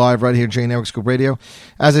Report Live right here, J Network Scoop Radio.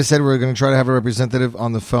 As I said, we're going to try to have a representative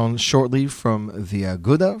on the phone shortly from the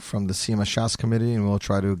Aguda, from the Siyama Shas Committee, and we'll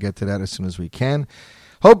try to get to that as soon as we can.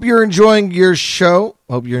 Hope you're enjoying your show.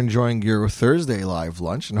 Hope you're enjoying your Thursday live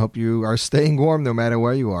lunch, and hope you are staying warm no matter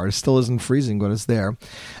where you are. It still isn't freezing, but it's there.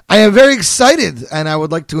 I am very excited, and I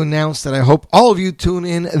would like to announce that I hope all of you tune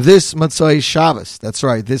in this Motzei Shabbos. That's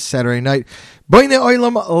right, this Saturday night. Bnei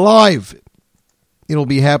Olam Live. It'll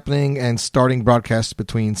be happening and starting broadcasts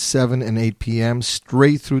between 7 and 8 p.m.,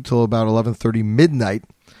 straight through till about 11:30 midnight.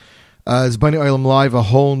 It's Bnei Olam Live, a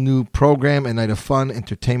whole new program, a night of fun,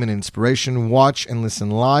 entertainment, and inspiration. Watch and listen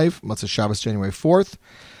live. Motzei Shabbos, January 4th.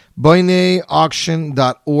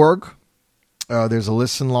 BneiAuction.org. There's a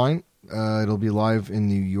listen line. It'll be live in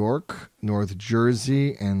New York, North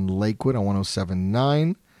Jersey, and Lakewood on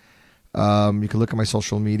 107.9. You can look at my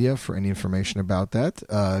social media for any information about that.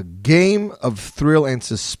 Game of thrill and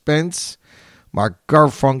suspense. Mark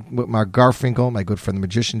Garfinkel, my good friend the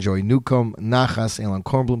magician, Joey Newcomb, Nachas, Elon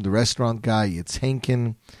Kornblum, the restaurant guy, Yitz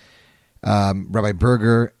Henkin, Rabbi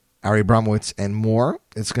Berger, Ari Bromwitz, and more.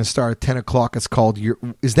 It's going to start at 10 o'clock. It's called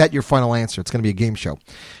Is That Your Final Answer? It's going to be a game show.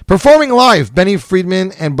 Performing live, Benny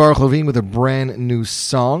Friedman and Baruch Levine with a brand new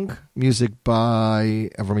song. Music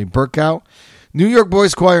by Avrami Burkow. New York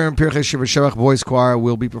Boys Choir and Pirchei Shiva Shevach Boys Choir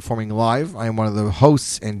will be performing live. I am one of the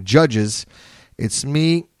hosts and judges. It's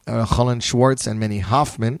me, Cholin Schwartz, and Manny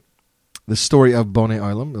Hoffman. The story of Bnei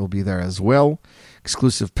Olam will be there as well.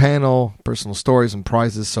 Exclusive panel, personal stories, and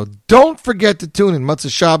prizes. So don't forget to tune in.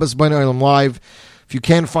 Motzei Shabbos, Bnei Olam Live. If you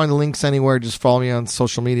can't find the links anywhere, just follow me on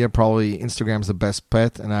social media. Probably Instagram's the best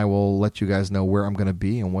bet, and I will let you guys know where I'm going to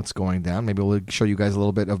be and what's going down. Maybe we'll show you guys a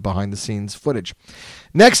little bit of behind-the-scenes footage.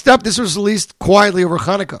 Next up, this was released quietly over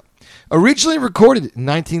Hanukkah. Originally recorded in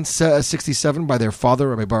 1967 by their father,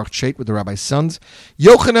 Rabbi Baruch Chait, with the rabbi's sons,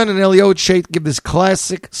 Yochanan and Eliyahu Chait give this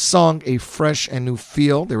classic song a fresh and new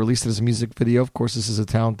feel. They released it as a music video. Of course, this is a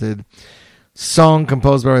talented song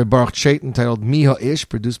composed by Rabbi Baruch Chait entitled Mi Ha'Ish,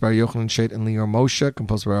 produced by Yochanan Chait and Lior Moshe,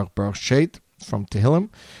 composed by Baruch Chait from Tehillim.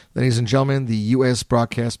 Ladies and gentlemen, the U.S.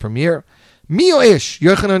 broadcast premiere, Mi Ha'Ish,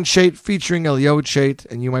 Yochanan Chait featuring Eliyahu Chait,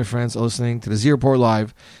 and you, my friends, are listening to the Z Report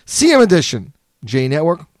Live, CM Edition. J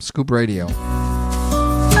Network, Scoop Radio.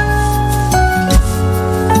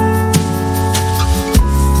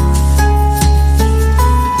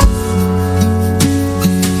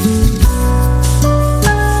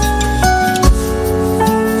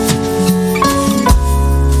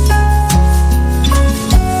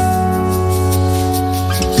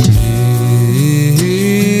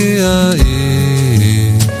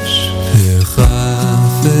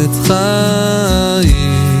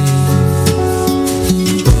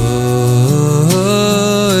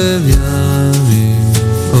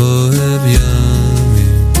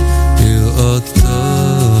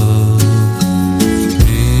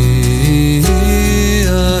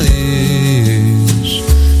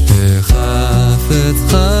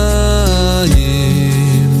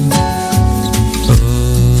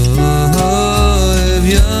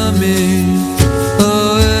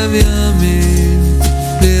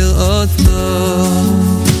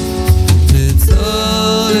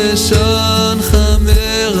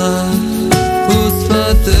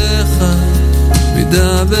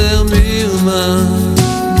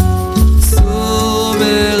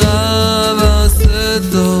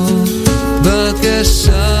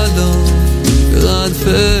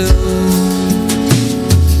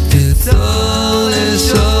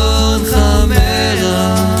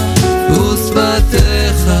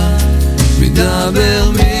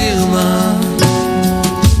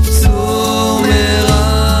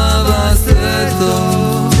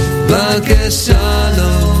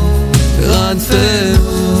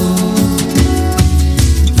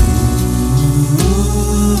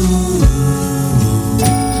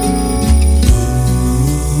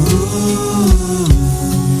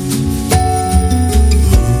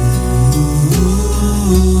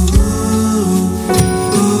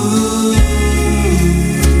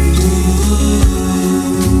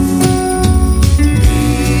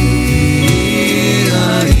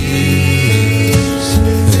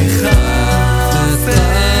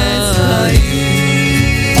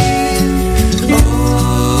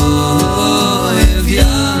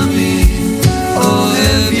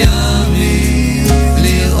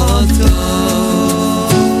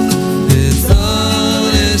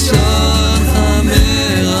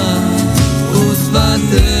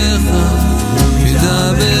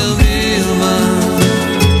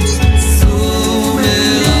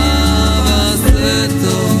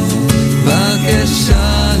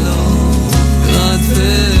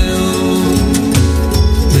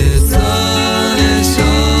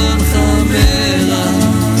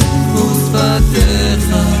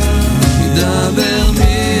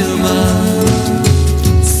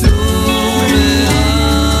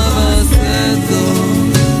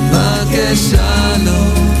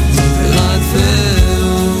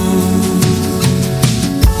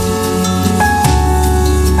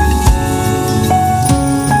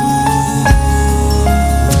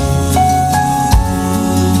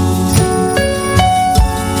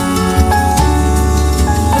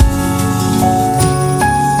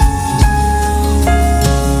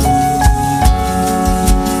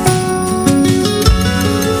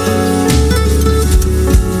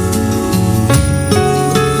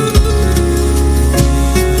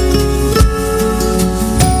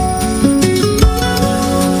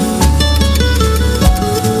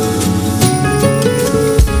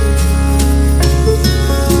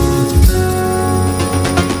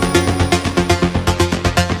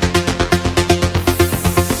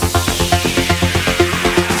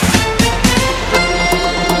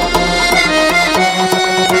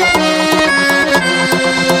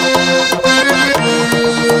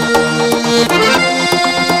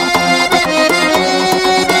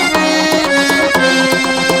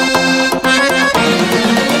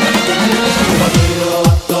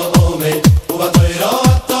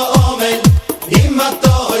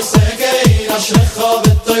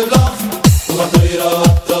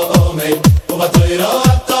 Uvatiro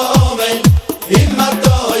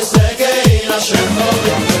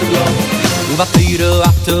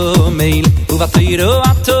atomeil, uvatiro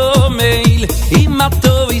atomeil,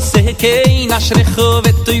 imato isekei nashrecho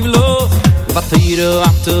vetoivlo. Uvatiro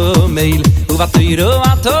atomeil, uvatiro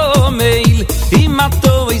atomeil,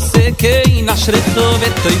 imato isekei nashrecho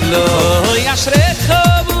vetoivlo. Yashrecho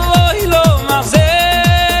vuoilo maze,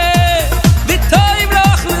 vetoivlo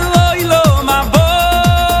vuoilo mabo.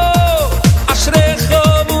 Ashrecho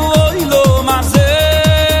vuoilo maze,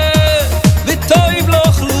 vetoivlo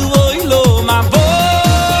vuoilo mabo.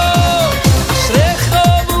 Ashrecho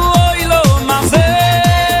vuoilo maze,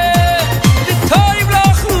 vetoivlo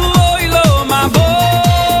vuoilo mabo.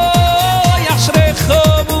 Ashrecho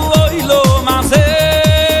vuoilo maze,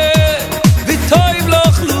 vetoivlo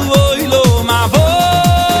vuoilo mabo.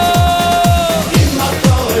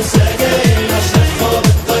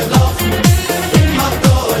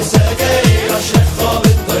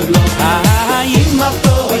 Ah,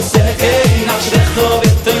 imato isekei nashrecho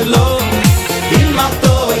vetoivlo.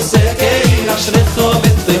 Imato isekei nashrecho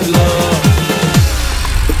vetoivlo.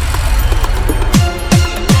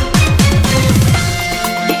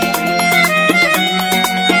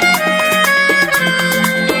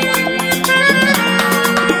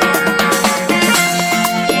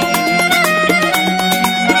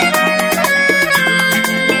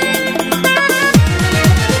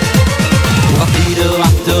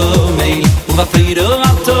 Uvatiro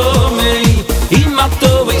atomei,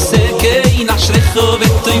 imato isekei nashrecho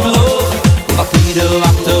vetoivlo. Uvatiro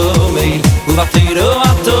atomei, uvatiro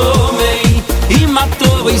atomei,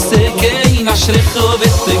 imato isekei nashrecho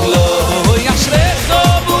vetoivlo. Yashrecho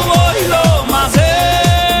vuoilo maze,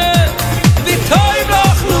 vetoivlo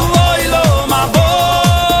vuoilo mabo.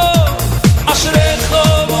 Ashrecho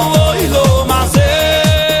vuoilo maze,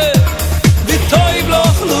 vetoivlo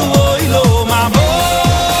vuoilo mabo.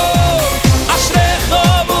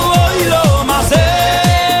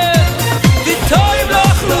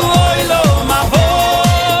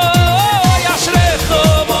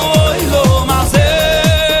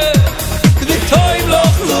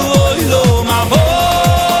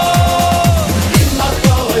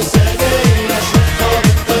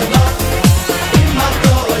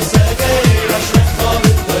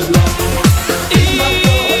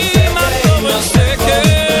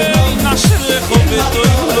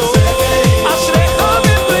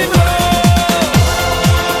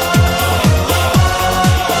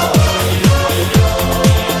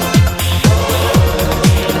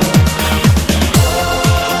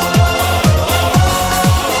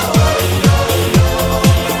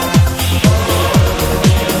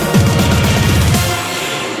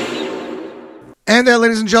 And that,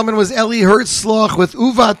 ladies and gentlemen, was Eli Herzloch with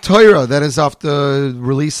Uva Toira. That is off the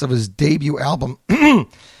release of his debut album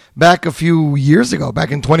back a few years ago,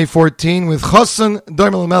 back in 2014, with Chosson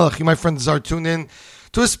Doimel Melech. You, my friends, are tuned in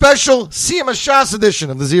to a special Siyam Shas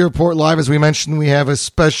edition of the Z Report Live. As we mentioned, we have a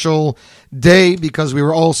special day because we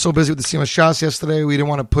were all so busy with the Siyam Shas yesterday. We didn't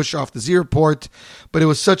want to push off the Z Report, but it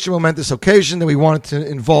was such a momentous occasion that we wanted to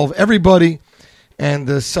involve everybody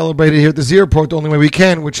and celebrate it here at the Z Report the only way we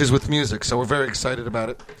can, which is with music. So we're very excited about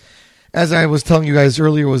it. As I was telling you guys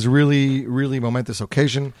earlier, it was a really, really momentous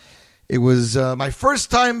occasion. It was my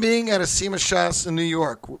first time being at a Siyam Shas in New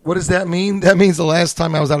York. What does that mean? That means the last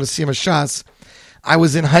time I was out of Siyam Shas, I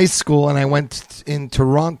was in high school and I went in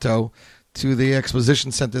Toronto to the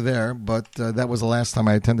exposition center there, but that was the last time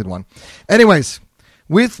I attended one. Anyways,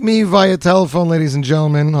 with me via telephone, ladies and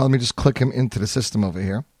gentlemen, let me just click him into the system over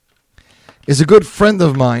here, is a good friend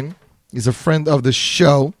of mine. He's a friend of the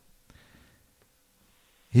show.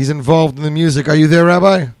 He's involved in the music. Are you there,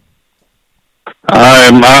 Rabbi?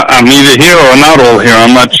 I'm either here or not all here.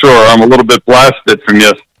 I'm not sure. I'm a little bit blasted from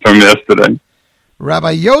yesterday. Rabbi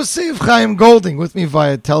Yosef Chaim Golding with me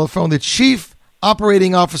via telephone, the Chief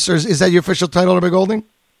Operating Officer. Is that your official title, Rabbi Golding?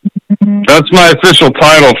 That's my official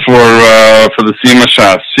title for the Siyam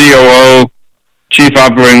Shas, COO, Chief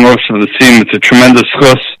Operating Officer of the Siyam. It's a tremendous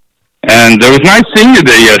chus. And it was nice seeing you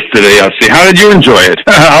there yesterday, Yossi. How did you enjoy it?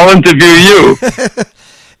 I'll interview you.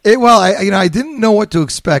 I didn't know what to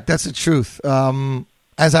expect. That's the truth.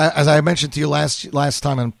 As I mentioned to you last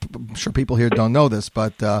time, and I'm sure people here don't know this,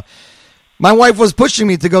 but my wife was pushing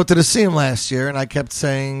me to go to the Siyam last year, and I kept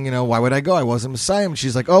saying, why would I go? I wasn't Messiah. And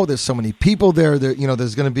she's like, oh, there's so many people there.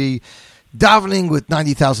 There's going to be davening with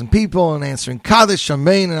 90,000 people and answering Kaddish,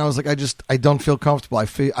 Amen. And I was like, I don't feel comfortable. I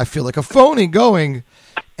feel like a phony going.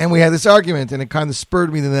 And we had this argument, and it kind of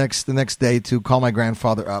spurred me the next day to call my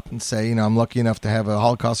grandfather up and say, I'm lucky enough to have a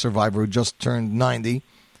Holocaust survivor who just turned 90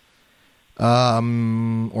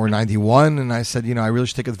 or 91, and I said, I really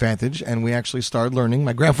should take advantage, and we actually started learning.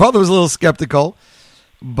 My grandfather was a little skeptical,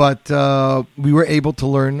 but we were able to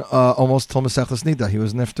learn almost till Masechtas Nida. He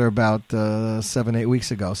was nifter about 7-8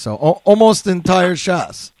 weeks ago, so almost the entire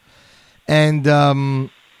Shas. And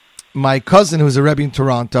my cousin, who's a Rebbe in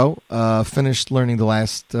Toronto, finished learning the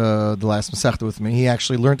last Masechta with me. He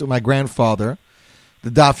actually learned with my grandfather the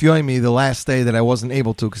Daf Yomi the last day that I wasn't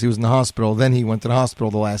able to because he was in the hospital. Then he went to the hospital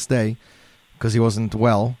the last day because he wasn't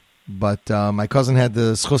well. But my cousin had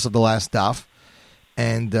the schus of the last Daf,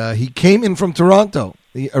 and he came in from Toronto.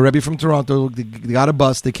 A Rebbe from Toronto, they got a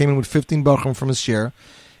bus. They came in with 15 Bachrim from his share,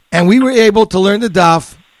 and we were able to learn the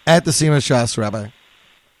Daf at the Sima Shas, Rabbi.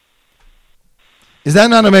 Is that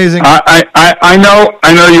not amazing? I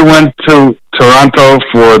know you went to Toronto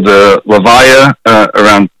for the Levaya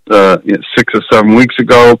around 6 or 7 weeks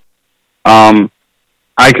ago.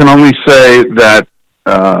 I can only say that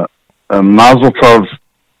Mazel Tov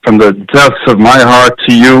from the depths of my heart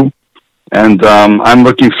to you, and I'm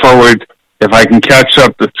looking forward, if I can catch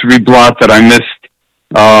up the 3 blot that I missed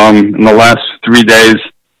in the last 3 days,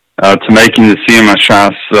 to making the Siyum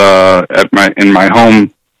HaShas in my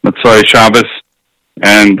home, Matzoi Shabbos.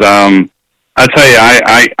 And I tell you,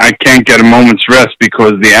 I can't get a moment's rest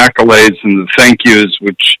because the accolades and the thank yous,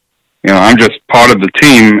 which I'm just part of the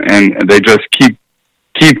team, and they just keep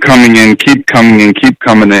coming in,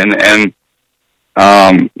 and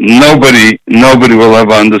nobody will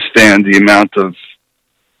ever understand the amount of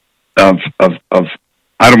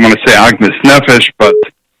I don't want to say Agnes Nefesh, but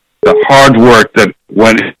the hard work that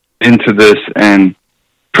went into this, and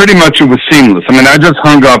pretty much it was seamless. I mean, I just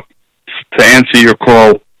hung up to answer your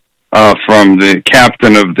call from the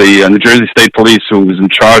captain of the New Jersey State Police, who was in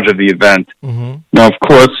charge of the event. Mm-hmm. Now, of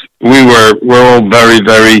course, we're all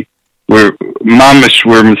we're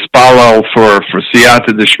mispalal for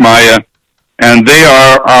Siyata Dishmaya, and they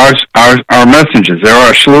are our messengers. They're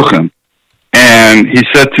our shluchim. And he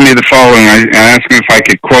said to me the following. I asked him if I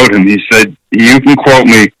could quote him. He said, "You can quote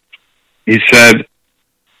me." He said,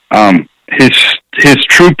 "His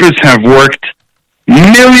troopers have worked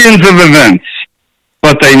millions of events,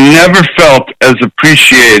 but they never felt as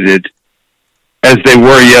appreciated as they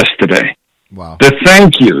were yesterday." Wow. The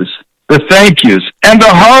thank yous, and the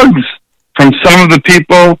hugs from some of the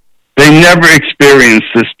people, they never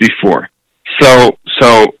experienced this before. So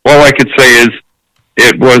all I could say is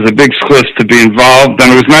it was a big schluss to be involved,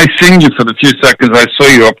 and it was nice seeing you for the few seconds I saw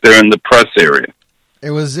you up there in the press area.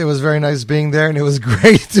 It was very nice being there, and it was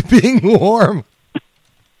great being warm.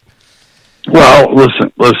 Well,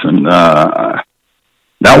 listen.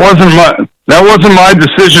 That wasn't my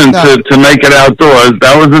decision to make it outdoors.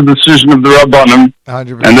 That was a decision of the Rabbanim,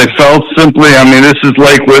 100%. and they felt simply. I mean, this is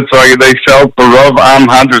Lakewood, so they felt Barav Am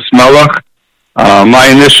Hadras Melech.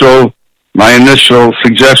 My initial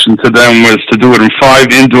suggestion to them was to do it in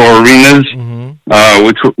 5 indoor arenas,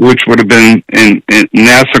 which would have been in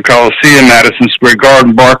Nassau Coliseum, Madison Square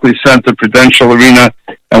Garden, Barclays Center, Prudential Arena,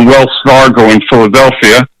 and Wells Fargo in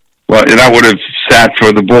Philadelphia. Well, that would have sat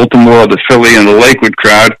for the Baltimore, the Philly, and the Lakewood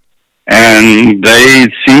crowd, and they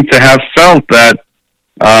seem to have felt that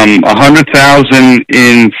 100,000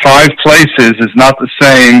 in 5 places is not the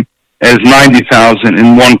same as 90,000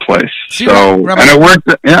 in one place. Rabbi, and it worked.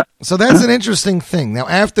 Yeah. So that's an interesting thing. Now,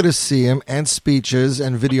 after the Siyum and speeches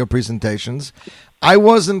and video presentations, I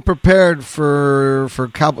wasn't prepared for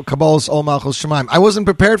Kabbalah's Ol Malchus Shemaim. I wasn't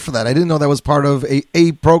prepared for that. I didn't know that was part of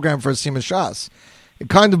a program for Siyum Shas. It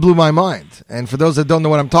kind of blew my mind. And for those that don't know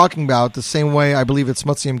what I'm talking about, the same way I believe it's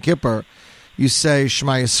Motzi Yom Kippur, you say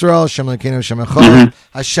Shema Yisrael, Hashem Elokeinu, Hashem Echad,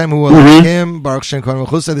 Hashem Hu Elokim, Baruch Shem Kohen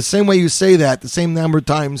V'chusa. The same way you say that, the same number of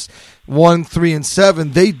times, 1, 3, and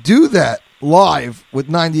 7, they do that live with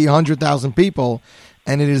 90, 100,000 people,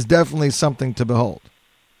 and it is definitely something to behold.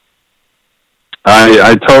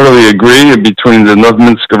 I totally agree. Between the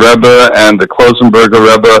Novminsker Rebbe and the Klosenberger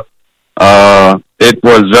Rebbe, it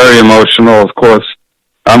was very emotional. Of course,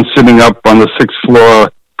 I'm sitting up on the 6th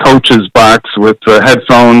floor coach's box with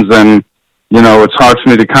headphones, and it's hard for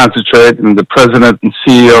me to concentrate. And the president and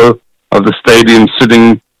CEO of the stadium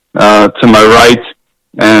sitting to my right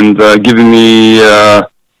and giving me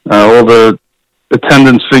all the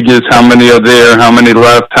attendance figures, how many are there, how many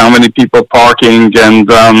left, how many people parking,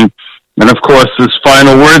 and of course, his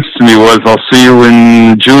final words to me was, "I'll see you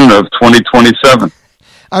in June of 2027.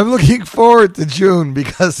 I'm looking forward to June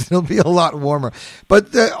because it'll be a lot warmer.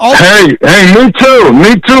 But hey, me too,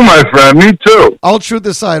 my friend, me too. All truth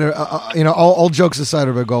aside, all jokes aside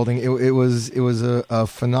about Golding, it was a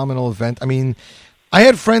phenomenal event. I mean, I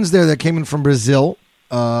had friends there that came in from Brazil,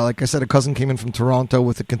 Like I said, a cousin came in from Toronto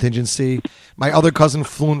with a contingency. My other cousin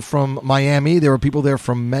flew in from Miami. There were people there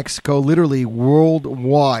from Mexico, literally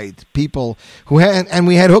worldwide people who had, and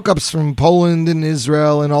we had hookups from Poland and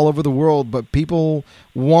Israel and all over the world. But people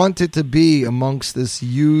wanted to be amongst this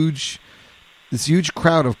huge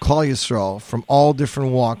crowd of Klal Yisrael from all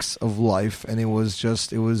different walks of life, and it was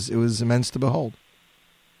immense to behold.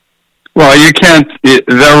 Well, you can't. They're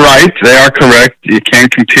right. They are correct. You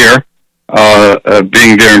can't compare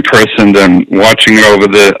being there in person than watching it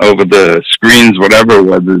over the screens, whatever,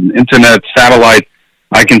 whether internet, satellite.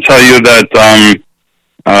 I can tell you that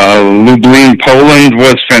Lublin, Poland,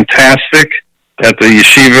 was fantastic at the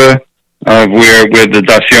yeshiva where the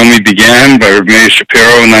Daf Yomi began by Rav Meir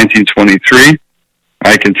Shapiro in 1923.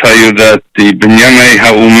 I can tell you that the Binyamei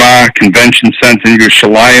Ha'umah Convention Center in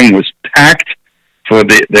Yerushalayim was packed for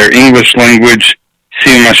their English language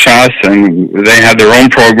Siyum Hashas, and they had their own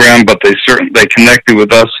program, but they connected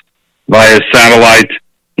with us via satellite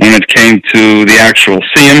when it came to the actual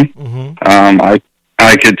Siyum. Mm-hmm.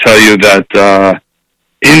 I could tell you that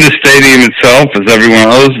in the stadium itself, as everyone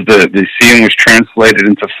knows, the Siyum was translated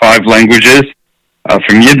into 5 languages,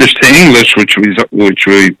 from Yiddish to English, which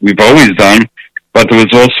we've always done, but there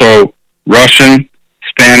was also Russian,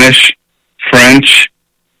 Spanish, French,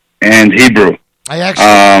 and Hebrew. I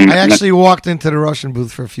actually walked into the Russian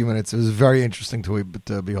booth for a few minutes. It was very interesting to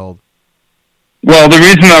behold. Well, the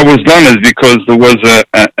reason that was done is because there was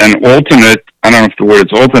an alternate, I don't know if the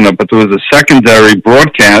word is alternate, but there was a secondary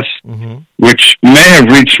broadcast, mm-hmm. which may have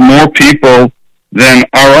reached more people than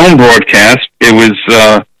our own broadcast. It was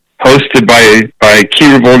hosted by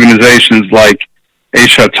key organizations like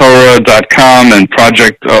AishaTorah.com and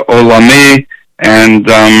Project Olami, and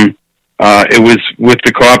it was with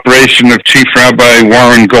the cooperation of Chief Rabbi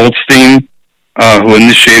Warren Goldstein, who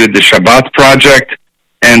initiated the Shabbat Project,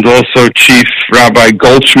 and also Chief Rabbi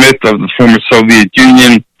Goldschmidt of the former Soviet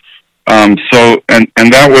Union. And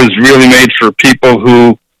that was really made for people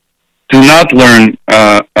who do not learn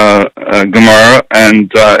Gemara,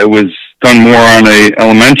 and it was done more on a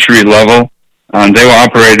elementary level. They were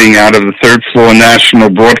operating out of the 3rd floor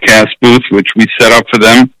national broadcast booth, which we set up for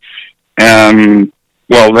them.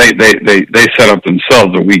 Well, they set up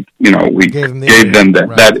themselves, but we gave them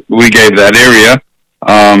that we gave that area.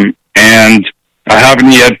 And I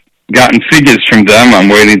haven't yet gotten figures from them. I'm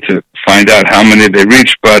waiting to find out how many they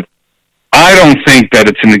reached, but I don't think that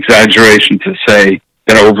it's an exaggeration to say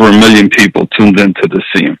that over 1 million people tuned into the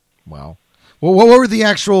Siyum. Wow. Well, what were the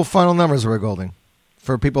actual final numbers, Roy Golding,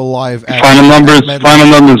 for people live? Final numbers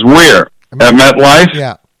where? At MetLife?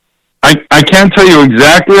 Yeah. I can't tell you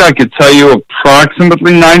exactly. I could tell you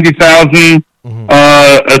approximately 90,000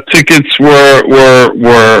 tickets were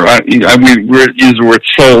we use the word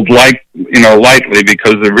sold lightly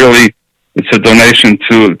because it's a donation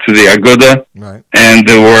to the Aguda, right. And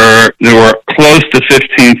there were close to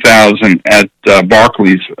 15,000 at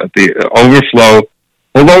Barclays at the overflow.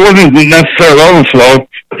 Although it wasn't necessarily overflow,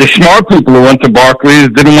 the smart people who went to Barclays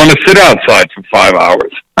didn't want to sit outside for 5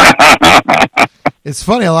 hours. It's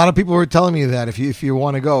funny. A lot of people were telling me that if you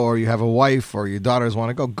want to go, or you have a wife, or your daughters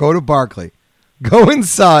want to go to Barclay, go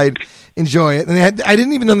inside, enjoy it. And I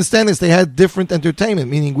didn't even understand this. They had different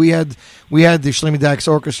entertainment, meaning we had the Shlomi Dax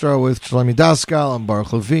Orchestra with Shlomi Daskal and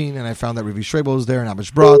Baruch Levine, and I found that Rivi Shrebel was there and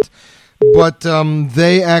Abish Brat. But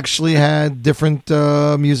they actually had different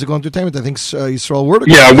musical entertainment. I think Yisrael Word.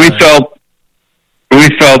 Yeah, we felt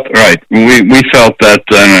right. We felt that,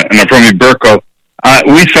 and Avromi Burko,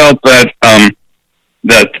 we felt that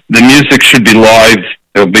that the music should be live.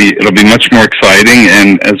 It'll be much more exciting.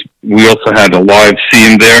 And as we also had a live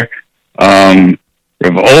Siyum there,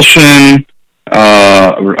 Rav Olshin,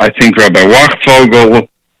 I think Rabbi Wachtvogel,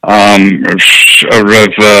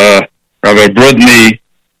 Rabbi Brudny.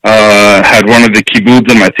 Had one of the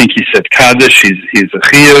kibbutzim. I think he said Kaddish. He's a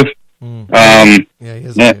chiyuv. Yeah, he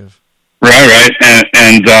is a chiyuv. Right.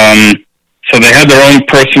 And so they had their own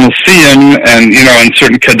personal siyum, and in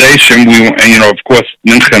certain kaddishim, of course,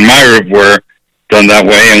 Mincha and Ma'ariv were done that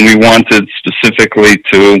way, and we wanted specifically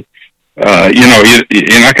to, you're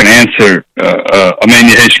not going to answer Amen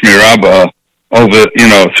Yehesh Mirabah over,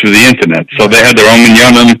 through the internet. So they had their own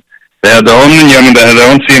minyanim. They had their own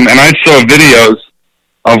siyum, and I saw videos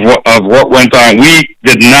of what went on. We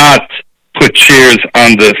did not put chairs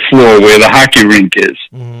on the floor where the hockey rink is.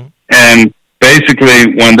 Mm-hmm. And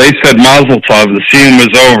basically, when they said Mazel Tov, the Siyum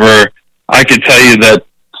was over, I could tell you that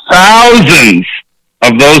thousands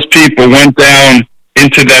of those people went down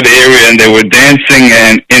into that area and they were dancing,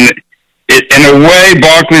 and in a way,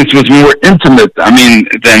 Barclays was more intimate,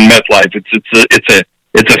 than MetLife. It's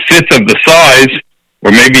a fifth of the size,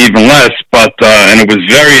 or maybe even less, but and it was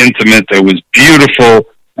very intimate. It was beautiful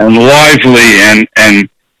and lively, and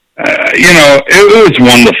it was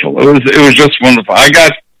wonderful. It was just wonderful. I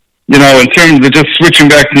got, in terms of just switching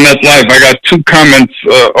back to MetLife, I got 2 comments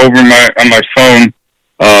on my phone.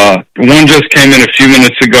 One just came in a few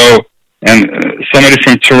minutes ago, and somebody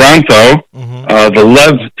from Toronto, the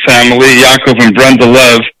Lev family, Yaakov and Brenda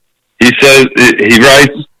Lev, he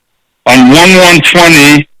writes, on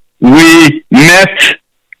 1/1/20, we met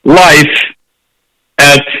life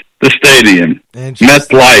at the stadium.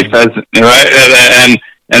 Met life, right?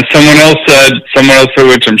 And someone else said,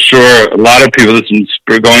 which I'm sure a lot of people listen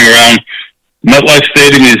are going around, MetLife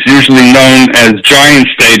Stadium is usually known as Giant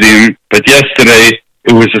Stadium, but yesterday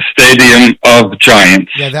it was a stadium of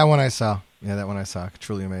giants. Yeah, that one I saw.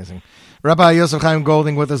 Truly amazing. Rabbi Yosef Chaim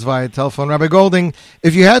Golding with us via telephone. Rabbi Golding,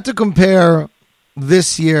 if you had to compare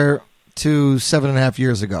this year to 7.5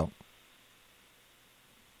 years ago.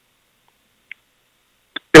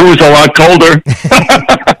 It was a lot colder.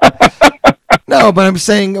 No, but I'm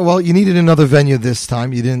saying, well, you needed another venue this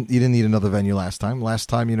time. You didn't need another venue last time. Last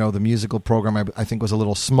time, the musical program I think was a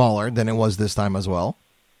little smaller than it was this time as well.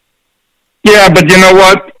 Yeah, but you know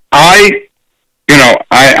what? I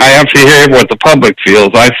have to hear what the public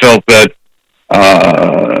feels. I felt that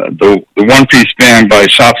the one-piece band by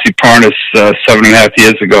Shopsy Parnas 7.5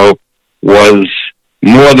 years ago was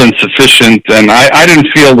more than sufficient, and I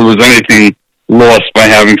didn't feel there was anything lost by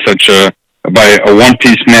having by a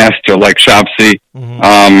one-piece master like Shopsy.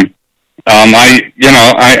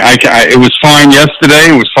 It was fine yesterday.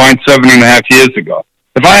 It was fine 7.5 years ago.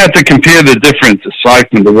 If I had to compare the difference, aside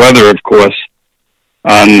from the weather, of course,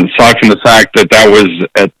 aside from the fact that was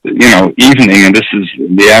at evening and this is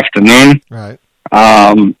in the afternoon, right?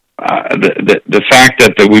 The fact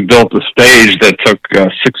that we built a stage that took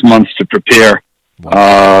 6 months to prepare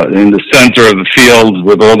in the center of the field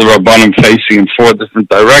with all the Rabbanim facing in 4 different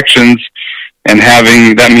directions, and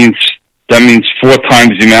that means 4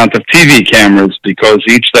 times the amount of TV cameras because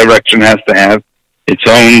each direction has to have its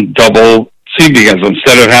own double TV cameras.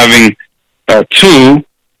 Instead of having 2,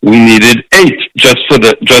 we needed 8 just for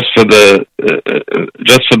the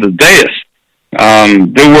dais.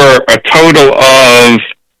 There were a total of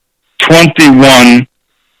 21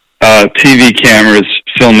 TV cameras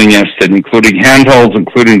filming yesterday, including handholds,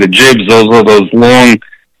 including the jibs. Those are those long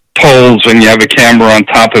poles when you have a camera on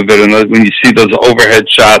top of it, and when you see those overhead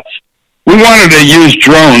shots. We wanted to use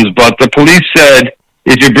drones, but the police said,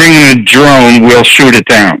 if you bring in a drone, we'll shoot it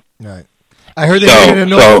down. Right. I heard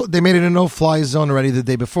they made it a no-fly zone already the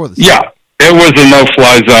day before this. Yeah, it was a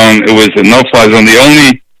no-fly zone. It was a no-fly zone. The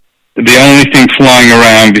only thing flying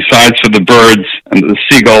around, besides for the birds and the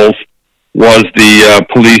seagulls, was the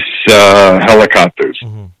police helicopters.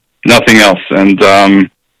 Nothing else. And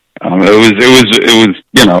it was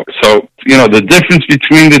the difference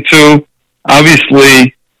between the two.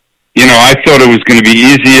 Obviously, I thought it was going to be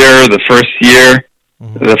easier the first year,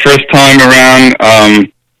 the first time around.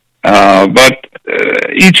 But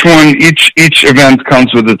each event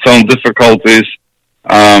comes with its own difficulties.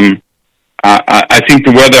 I think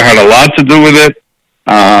the weather had a lot to do with it.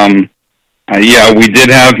 We did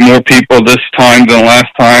have more people this time than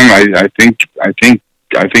last time. I think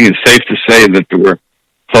it's safe to say that there were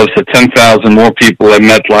close to 10,000 more people at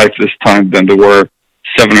MetLife this time than there were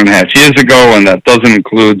 7.5 years ago, and that doesn't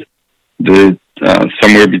include the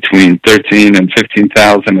somewhere between 13 and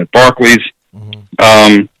 15,000 at Barclays.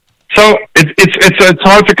 So it's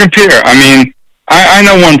hard to compare. I mean, I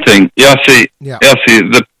know one thing, Yossi.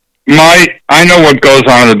 I know what goes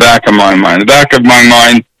on in the back of my mind. The back of my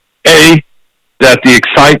mind, that the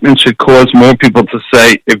excitement should cause more people to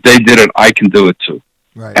say, if they did it, I can do it too.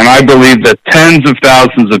 Right. And I believe that tens of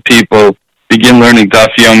thousands of people begin learning Daf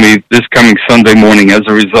Yomi this coming Sunday morning as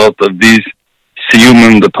a result of these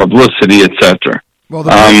siyumim, the publicity, etc. Well,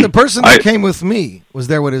 the person that came with me was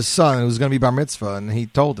there with his son, who was going to be bar mitzvah, and he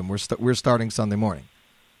told him we're starting Sunday morning.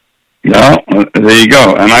 No, there you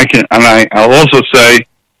go. And I'll also say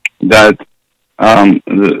that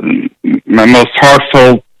my most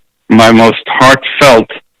heartfelt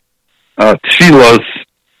tefillos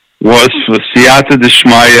was for siyata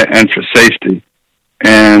d'shmaya and for safety.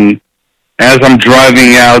 And as I'm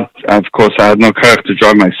driving out, of course, I had no courage to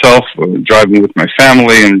drive myself, driving with my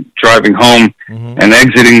family and driving home and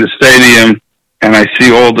exiting the stadium, and I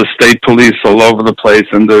see all the state police all over the place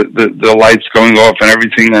and the lights going off and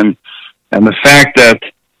everything, and the fact that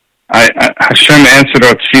Hashem answered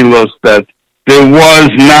our tefillos, that there was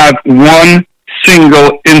not one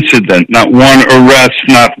single incident, not one arrest,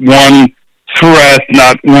 not one threat,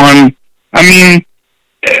 not one. I mean,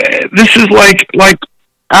 this is like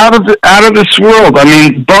out of this world. I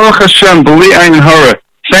mean, Baruch Hashem, B'li Ayin Hara.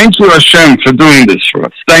 Thank you, Hashem, for doing this for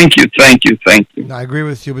us. Thank you. No, I agree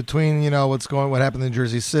with you. Between what happened in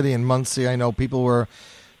Jersey City and Muncie, I know people were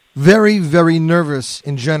very, very nervous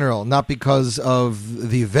in general, not because of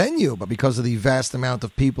the venue, but because of the vast amount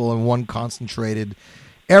of people in one concentrated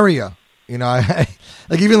area. Like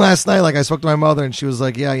even last night, like I spoke to my mother and she was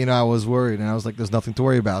like, yeah, I was worried. And I was like, there's nothing to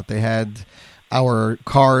worry about. They had our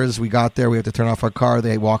cars. We got there. We had to turn off our car.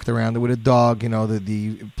 They walked around with a dog.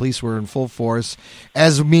 The police were in full force.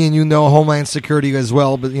 As me and Homeland Security as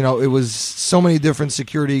well. But, it was so many different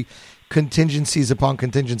security contingencies upon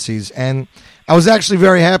contingencies. And I was actually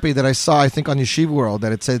very happy that I saw, I think on Yeshiva World,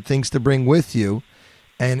 that it said things to bring with you.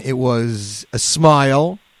 And it was a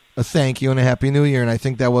smile, a thank you, and a Happy New Year. And I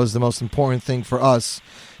think that was the most important thing for us.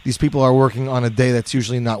 These people are working on a day that's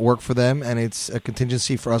usually not work for them, and it's a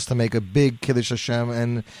contingency for us to make a big Kiddush Hashem.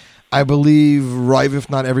 And I believe Rive, if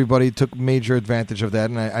not everybody, took major advantage of that,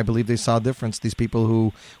 and I believe they saw a difference. These people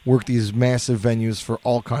who work these massive venues for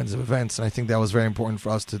all kinds of events, and I think that was very important for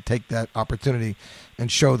us to take that opportunity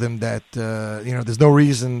and show them that there's no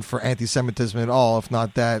reason for anti-Semitism at all. If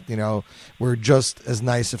not that, we're just as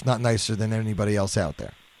nice, if not nicer, than anybody else out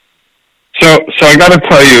there. So I got to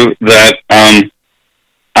tell you that I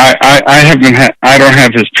don't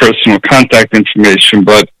have his personal contact information,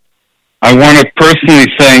 but I want to personally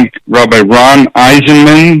thank Rabbi Ron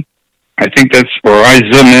Eisenman. I think that's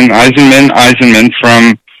Eisenman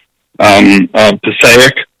from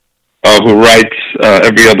Passaic, who writes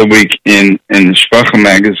every other week in the Shvacha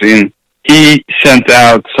magazine. He sent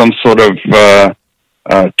out some sort of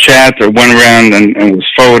chat that went around and was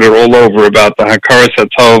forwarded all over about the Hakaras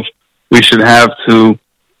HaTov we should have to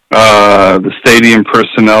the stadium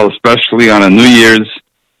personnel, especially on a New Year's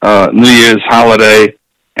holiday.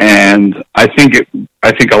 And I think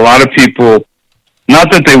a lot of people,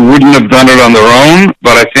 not that they wouldn't have done it on their own,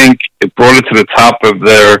 but I think it brought it to the top of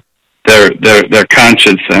their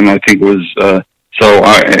conscience. And I think it was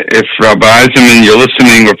if Rabbi Eisenman, you're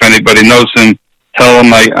listening, or if anybody knows him, tell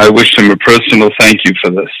him I wish him a personal thank you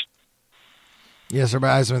for this. Yes, Rabbi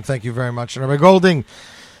Eisenman, thank you very much. And Rabbi Golding,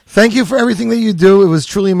 thank you for everything that you do. It was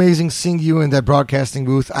truly amazing seeing you in that broadcasting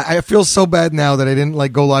booth. I feel so bad now that I didn't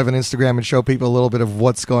go live on Instagram and show people a little bit of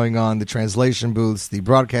what's going on, the translation booths, the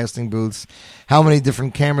broadcasting booths, how many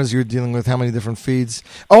different cameras you're dealing with, how many different feeds.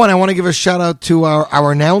 Oh, and I want to give a shout out to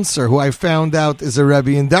our announcer, who I found out is a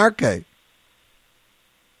Rebbe in Darkei.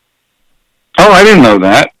 Oh, I didn't know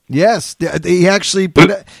that. Yes, he actually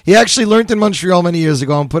learned in Montreal many years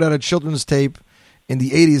ago and put out a children's tape in the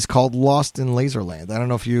 80s called Lost in Laserland. I don't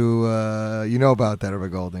know if you know about that, Rabbi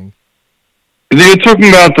Golding. You're talking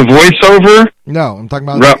about the voiceover? No, I'm talking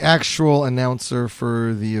about the actual announcer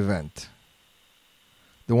for the event.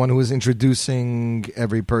 The one who was introducing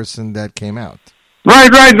every person that came out.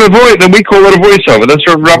 Right, the voice, that we call it a voiceover. That's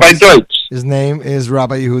Rabbi Deutsch. His name is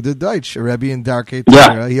Rabbi Yehuda Deutsch, a Rebbe in Darkei.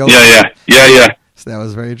 Yeah. So that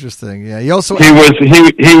was very interesting. Yeah, he was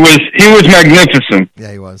magnificent.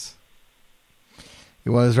 Yeah, he was. He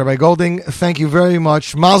was. Rabbi Golding, thank you very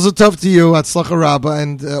much. Mazel tov to you at Tzlacha Rabbah,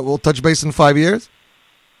 and we'll touch base in 5 years.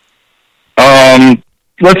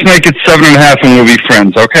 Let's make it 7.5 and we'll be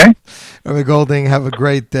friends, okay? Rabbi Golding, have a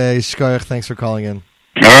great day. Shkoyach, thanks for calling in.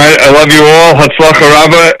 All right, I love you all. Hatzlacha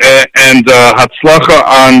Rabbah, and Hatzlacha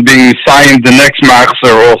on being signed the next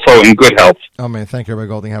Machzer, also in good health. Oh, man, thank you, Rabbi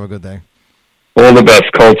Golding. Have a good day. All the best.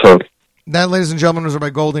 Kol tov. That, ladies and gentlemen, was Rabbi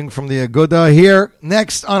Golding from the Aguda. Here,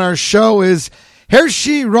 next on our show is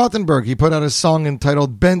Hershey Rothenberg. He put out a song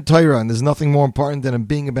entitled Ben Torah, and there's nothing more important than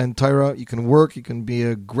being a Ben Torah. You can work, you can be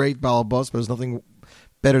a great Baal Bus, but there's nothing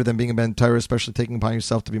better than being a Ben Torah, especially taking upon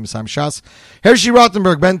yourself to be Messiah Shas. Hershey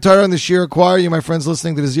Rothenberg, Ben Torah, and the Shir Choir. You, my friends,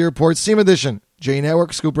 listening to the Z Report, Seam Edition, J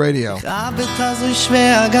Network, Scoop Radio.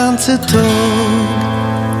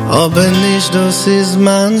 Aber nicht, das ist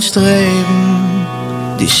mein Streben.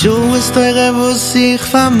 Die Schuhe ist teure, wo sich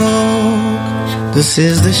vermog. Das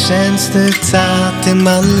ist die schönste Zeit in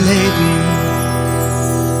meinem Leben.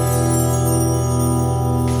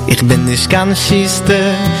 Ich bin nicht ganz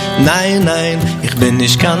Schiste, nein, nein. Ich bin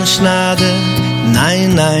nicht ganz Schnade,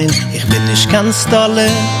 nein, nein. Ich bin nicht ganz Tolle,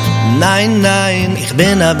 nein, nein. Ich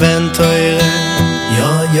bin aber teure,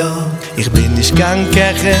 ja, ja. Ich bin nicht ganz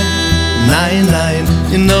Keche, nein, nein,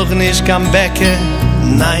 ich noch nicht kann Bäcke,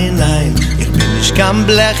 nein, nein, ich bin nicht kann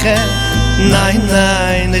Bleche, nein,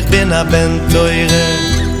 nein, ich bin a Ben Teure,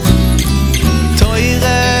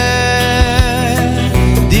 Teure,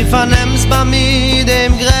 die vernehmst bei mir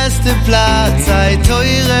dem größten Platz, sei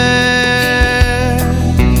Teure,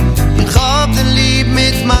 ich hab den Lieb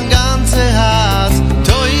mit mein ganzes Herz,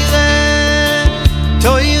 Teure,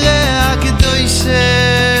 Teure,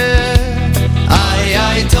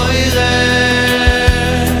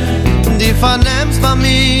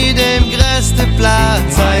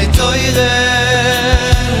 sei teure.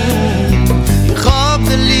 Ich hab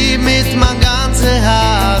den Lieb mit mein ganze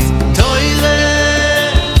Herz. Teure,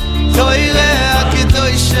 teure,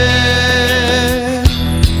 Akedoische.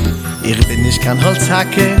 Ich bin nicht kein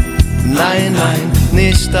Holzhacke, nein, nein,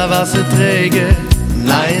 nicht der Wasserträger.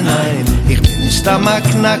 Nein, nein, ich bin nicht der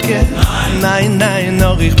Magnacke. Nein, nein,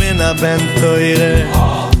 noch ich bin ein Band teure.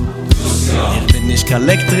 Ich bin nicht kein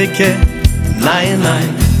Elektriker. Nein, nein,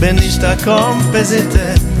 bin nicht der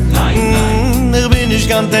Kompositor. Nein, ich bin nicht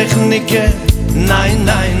kein Techniker. Nein,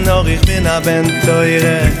 nein, noch ich bin ein Band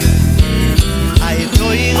teure. Ei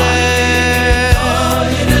teure,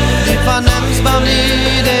 die vernehmst bei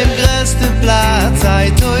mir den größten Platz.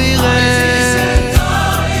 Ei teure,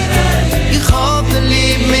 ich hab den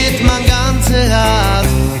Lieb mit mein ganzer Herz.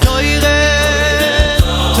 Teure,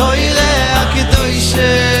 teure,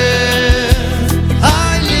 Akedoische,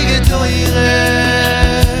 heilige Teure,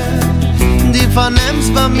 die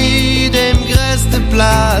vernehmst bei mir dem größten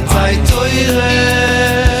Platz. Ei teure,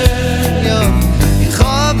 ja, ich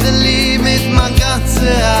hab den Lieb mit mein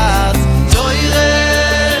ganzer Herz. Teure,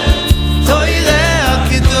 teure,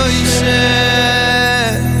 Akedoische,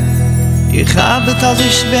 ich hab es also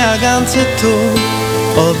schwer ganze Tag,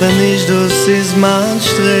 aber nicht das ist mein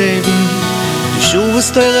Streben. Die Schuhe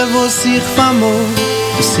ist teure, wo ich vermog,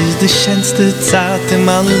 das ist die schönste Zeit in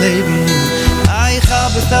meinem Leben. Ich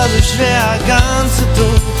hab es also schwer ganze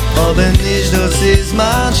Tag, aber nicht das ist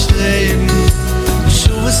mein Streben. Die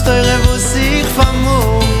Schuhe ist teure, wo ich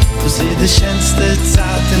vermog, das ist die schönste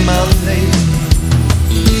Zeit in meinem Leben.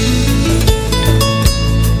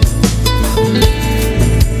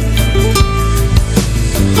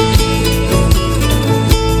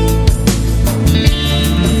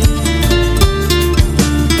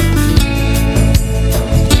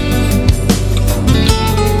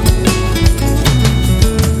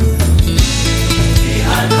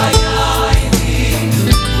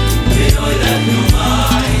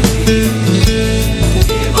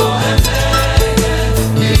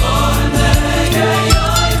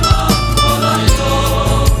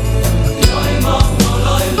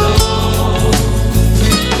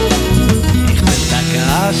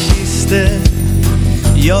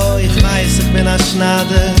 Jo, ich weiß, ich bin ein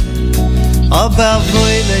Schnade, aber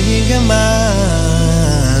wohle ich gemacht.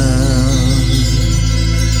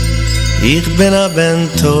 Ich bin ein Ben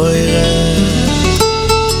teure.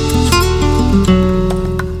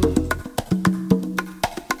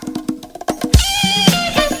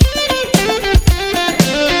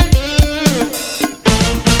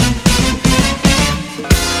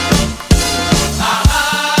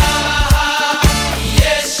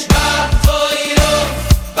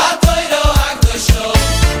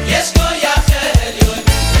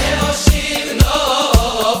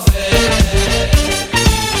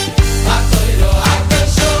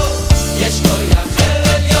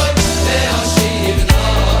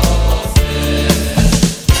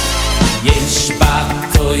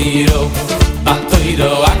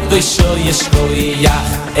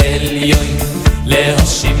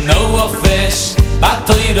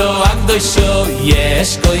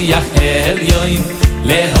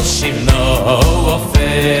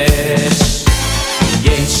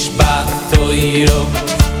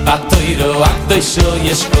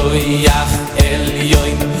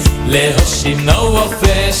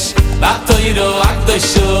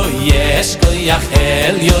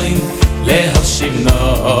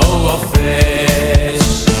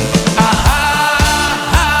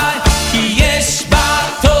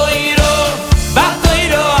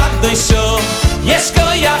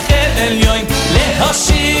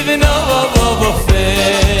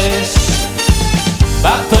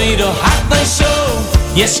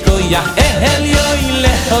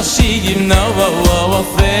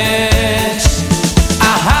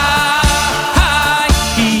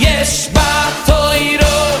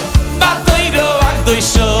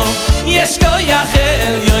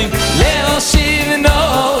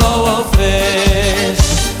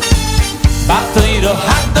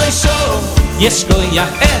 Yes, go ya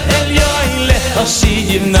el yoy le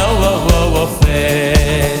hoshim no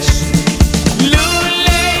ofesh.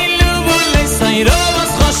 Lulei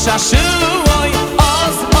sayros khoshashoy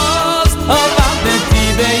os obadeti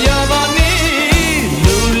beyavani.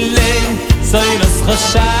 Lulei sayros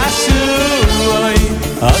khoshashoy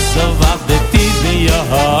os obadeti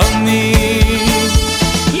beyavani.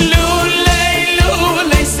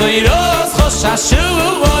 Lulei sayros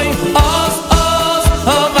khoshashoy os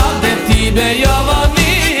obadeti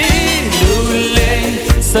beyavani. Lulei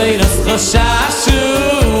sayros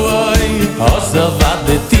khoshashoy os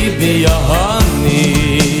obadeti beyavani.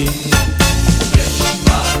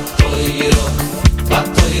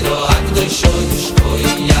 Bat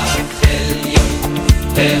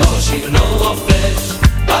להושיב נופש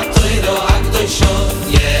בתוירו הקדושו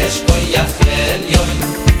יש כוח עליון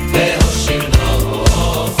להושיב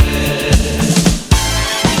נופש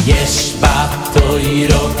יש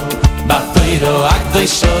בתוירו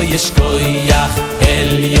הקדושו יש כוח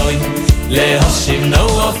עליון להושיב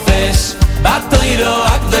נופש בתוירו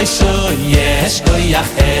הקדושו יש כוח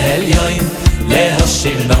עליון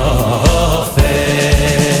להושיב נופש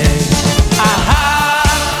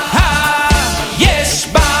יש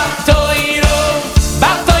בתוירו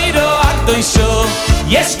הקדושו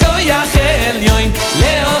יש כוח עליון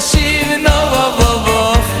להושיב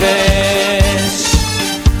נופש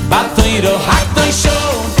בתוירו הקדושו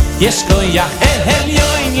יש כוח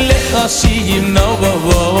עליון להושיב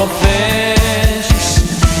נופש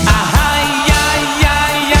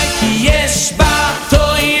יש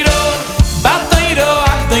בתוירו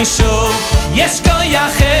הקדושו יש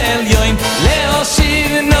כוח עליון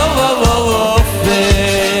להושיב נופש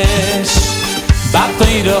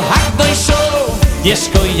בתוירו הקדושו יש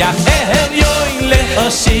כוח עליון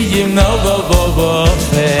להושיב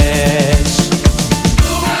נופש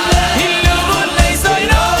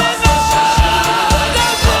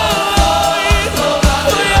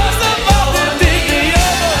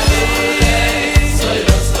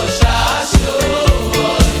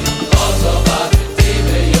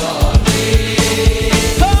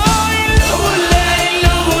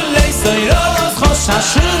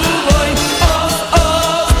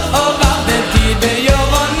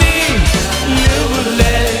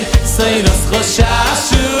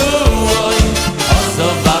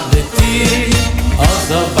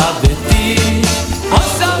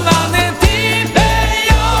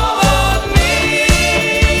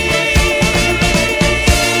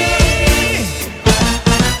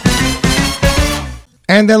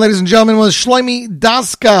And then, ladies and gentlemen, was Shlomi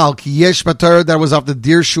Daskal, Ki Yesh Batorah. That was off the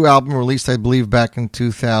Dear Shoe album, released, I believe, back in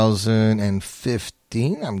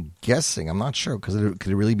 2015. I'm guessing. I'm not sure, because could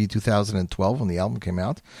it really be 2012 when the album came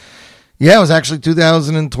out? Yeah, it was actually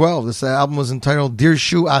 2012. This album was entitled Dear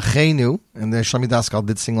Shoe Achenu, and Shlomi Daskal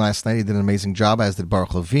did sing last night. He did an amazing job, as did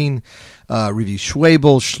Baruch Levine, Rivi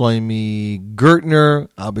Schwebel, Shlomi Gertner,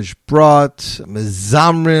 Abish Brot,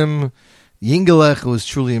 Mezamrim, Yingelech, was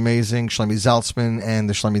truly amazing. Shlomi Zaltzman and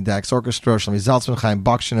the Shlomi Dax Orchestra. Shlomi Zaltzman, Chaim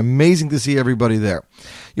Bakshin. Amazing to see everybody there.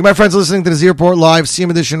 You, my friends, are listening to the Zierport Live CM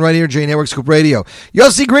edition right here, J Network Scoop Radio.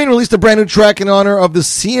 Yossi Green released a brand new track in honor of the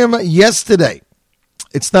CM yesterday.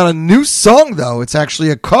 It's not a new song, though. It's actually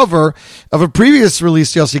a cover of a previous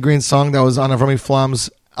released Yossi Green song that was on Avrami Flam's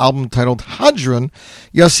album titled Hadron.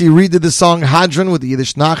 Yossi redid the song Hadron with the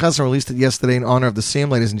Yiddish Nachas and released it yesterday in honor of the CM.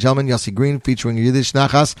 Ladies and gentlemen, Yossi Green featuring Yiddish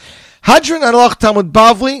Nachas. Hadron Adloch Talmud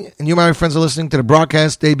Bavli, and you, my friends, are listening to the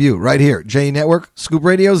broadcast debut right here, J Network, Scoop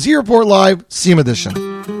Radio, Zierport Live, CM edition.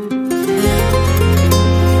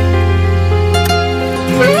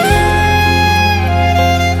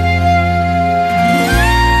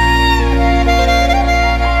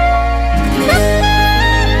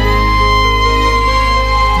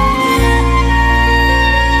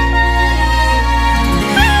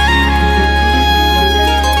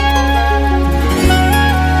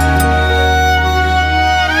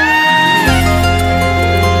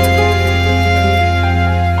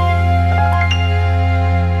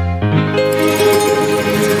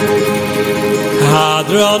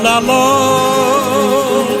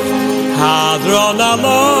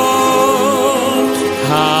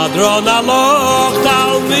 Hadron Aloch,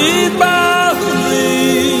 Talmid Bavli,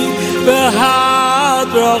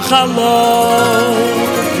 V'Hadron Aloch,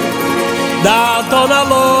 Daton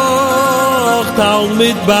Aloch,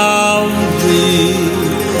 Talmid Bavli,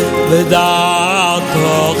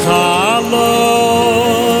 V'Daton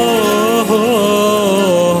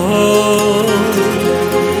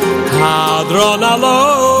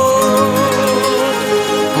Aloch,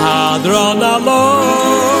 Hadron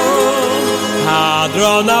Aloch,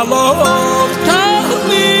 Hadron Aloch,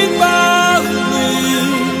 Talmid Bavli,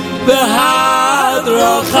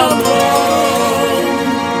 V'Hadron Aloch,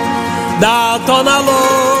 Daton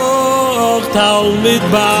Aloch, Talmid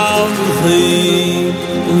Bavli,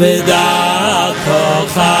 V'Daton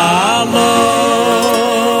Aloch.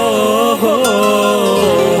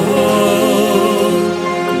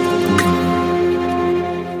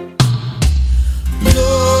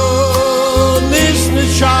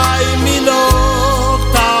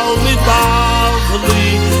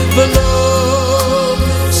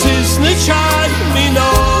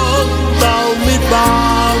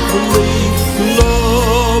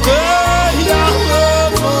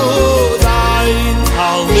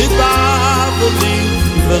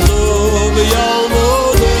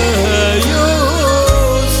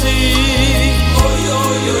 Oy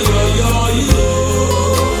oy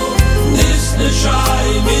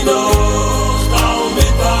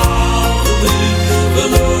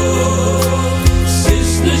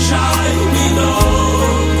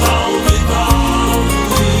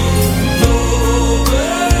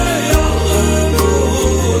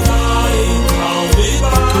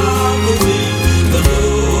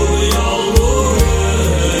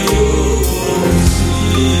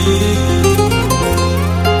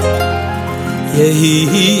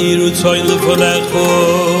Yehiru tzoyin lefonecho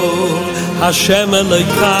Hashem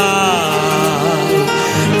Elokai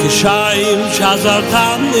Kishayim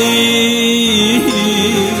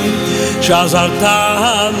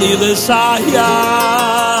Shazartani L'sayayim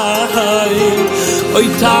Oy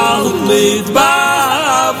Talmid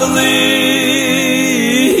Bavli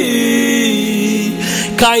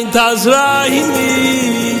Kain Tazraini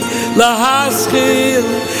Lahaschil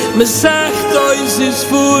Mesechtoy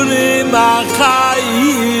Sisfurim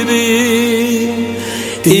Achayrim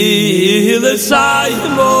Ilesaymo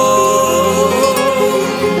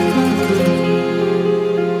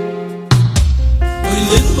Oy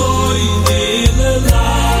Liloy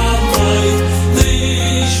Nilelamay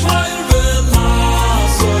Lishvayr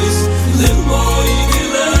Velasois Liloy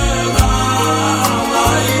Nilelamay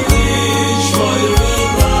Lishvayr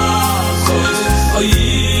Velasois Oy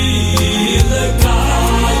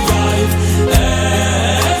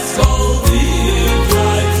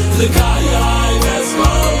the guy I was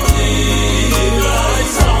holding, I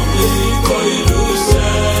saw me going to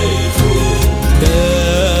say,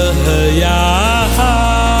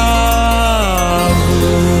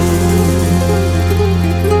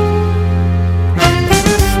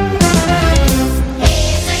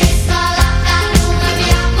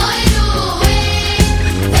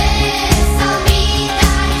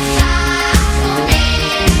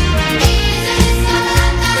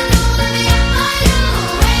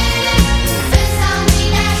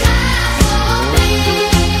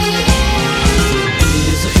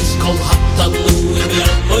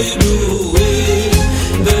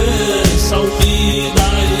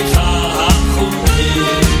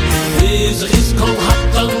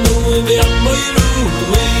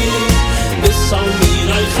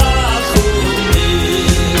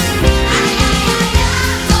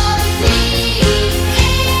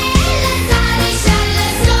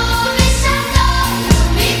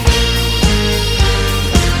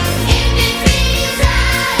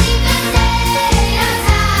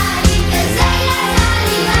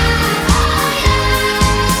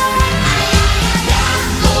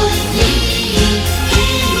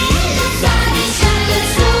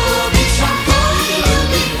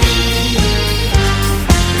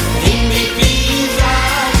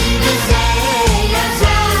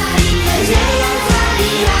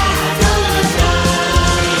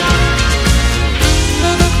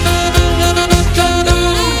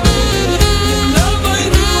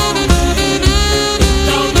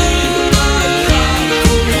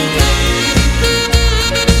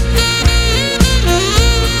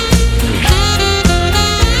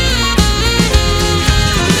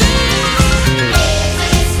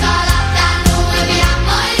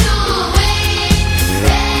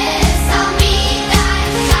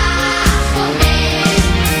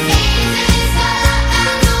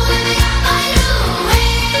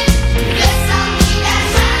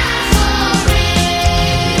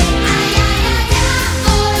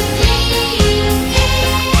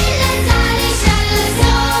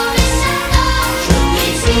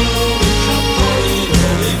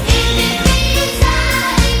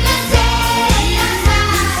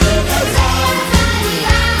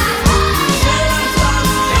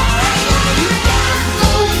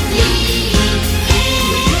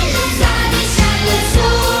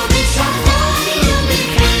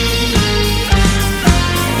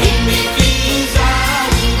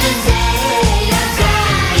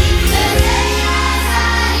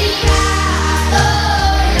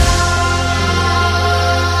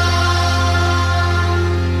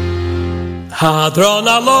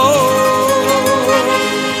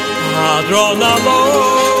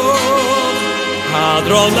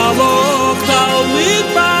 Hadron alok, Talmid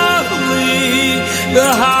Bavli,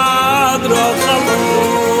 Hadron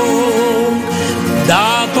alok,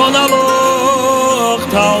 Daton alok,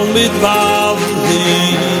 Talmid Bavli,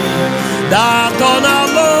 Daton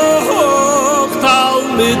alok,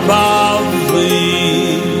 Talmid Bavli,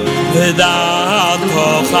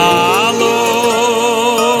 Daton alok.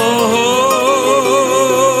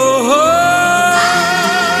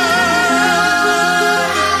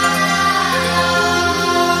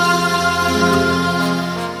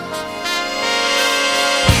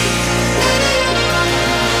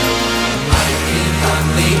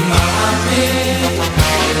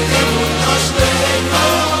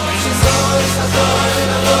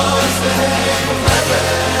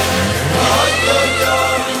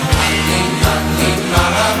 I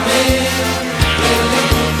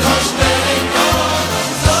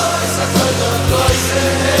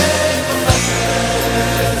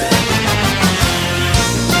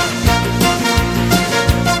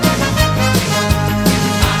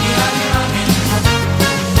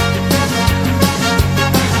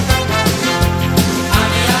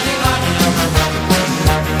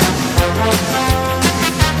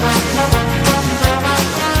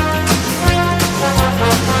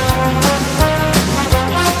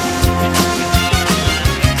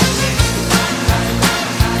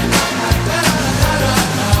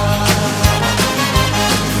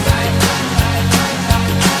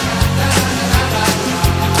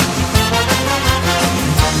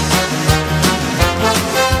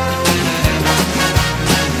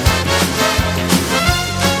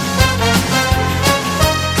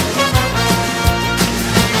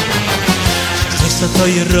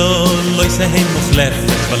toyro loy se hey mukhlef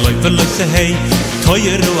loy se hey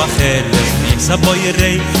toyro acher es a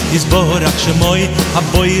boyre is borach shmoy a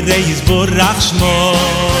boyre is borach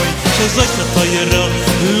shmoy shoy se toyro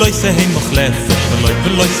loy se hey mukhlef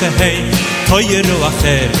loy se hey toyro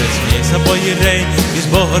acher es a boyre is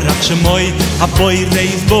borach shmoy a boyre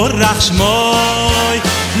is borach shmoy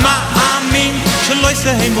ma amin shoy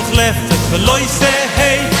se hey mukhlef loy se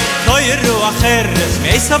hey toyro acher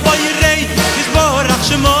es a boyre is borach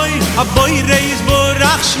shmoy a boyre is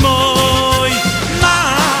borach shmoy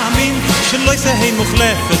maamin shloy se hey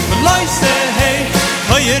mukhlefet loy se hey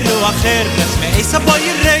toyro acher es a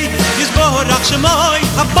boyre is borach shmoy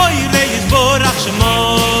a boyre is borach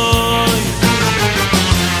shmoy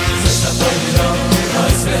loy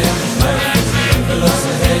se hey mukhlefet loy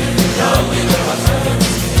se hey toyro acher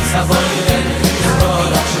es a boyre is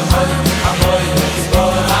borach shmoy a boyre is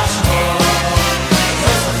borach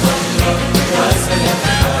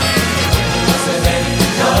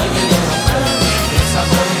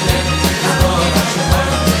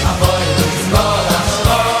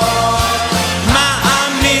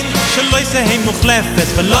se hey mukhlefet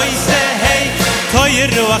veloy se hey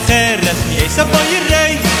toyro acheret yes a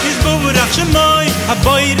boyrei is borach shmoy a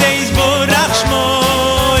boyrei is borach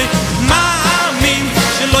shmoy ma amin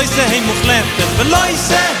shloy se hey mukhlefet veloy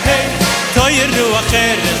se hey toyro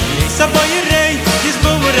acheret yes a boyrei is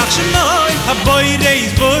borach shmoy a boyrei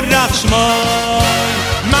is borach shmoy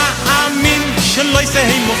ma amin shloy se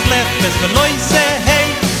hey mukhlefet veloy se hey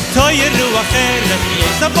toyro acheret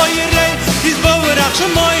yes a boyrei is borach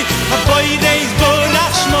shmoy a boyre is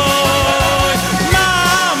borach shmoy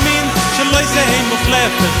maamin shloy se hey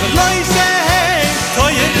mukhlefet veloy se hey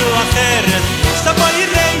toyro acheret is a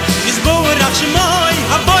boyre is borach shmoy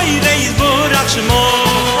a boyre is borach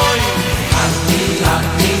shmoy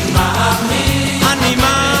ani maamin ani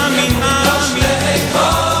maamin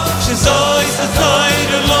shoy se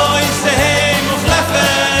toyro loy se hey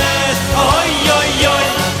mukhlefet oy oy oy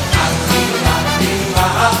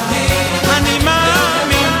ani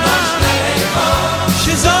maamin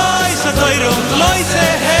zoy sa toyro loy se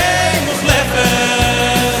hey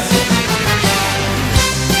mukhlefet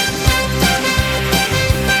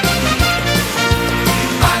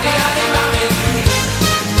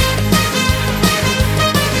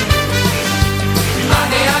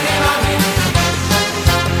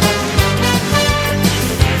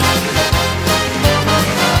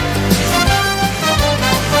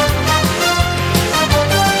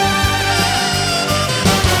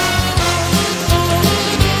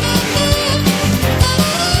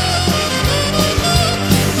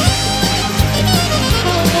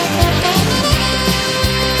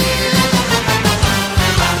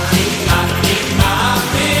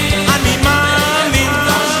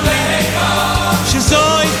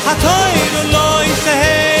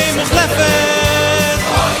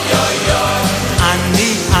ani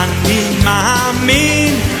maamin ani maamin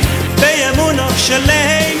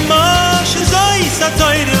shalei mo shoy sa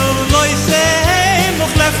toyro loy se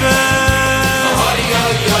mukhlefet oy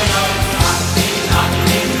oy oy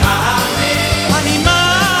ani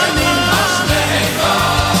maamin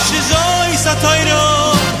shoy sa toyro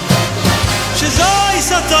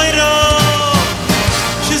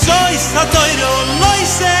loy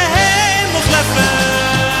se mukhlefet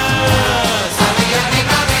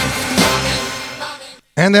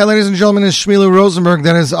And that, ladies and gentlemen, is Shmuel Rosenberg.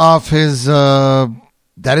 That is off his.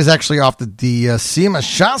 That is actually off the Sima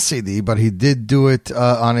Shas CD, but he did do it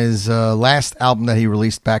on his last album that he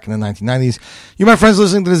released back in the 1990s. You, my friends,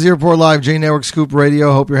 listening to the Z Report Live, J Network Scoop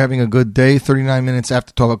Radio. Hope you're having a good day. 39 minutes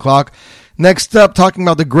after 12 o'clock. Next up, talking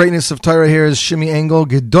about the greatness of Torah here is Shimi Engel,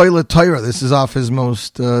 Gedoyle Torah. This is off his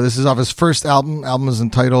first album. Album is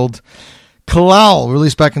entitled Kalal,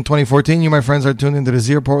 released back in 2014. You, my friends, are tuned into the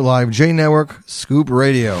Z Report Live, J Network Scoop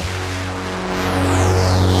Radio.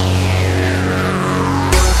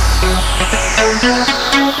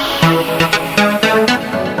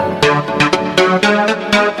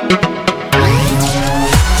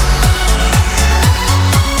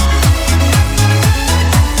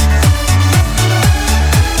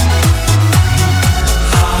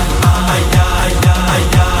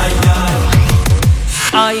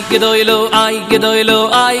 Gedoylo, ay gedoylo,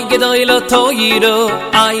 ay gedoylo toyiro,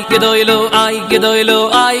 ay gedoylo, ay gedoylo,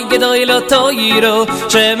 ay gedoylo toyiro,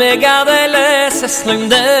 shemegadeles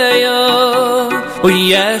eslimdeyo,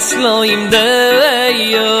 uy esloimdeyo,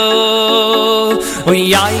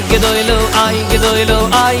 uy ay gedoylo, ay gedoylo,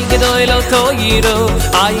 ay gedoylo toyiro,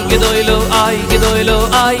 ay gedoylo, ay gedoylo,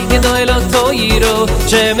 ay gedoylo toyiro,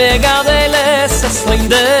 shemegadeles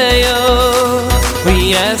eslimdeyo.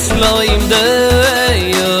 Yes, Elohim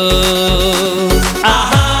Deyo.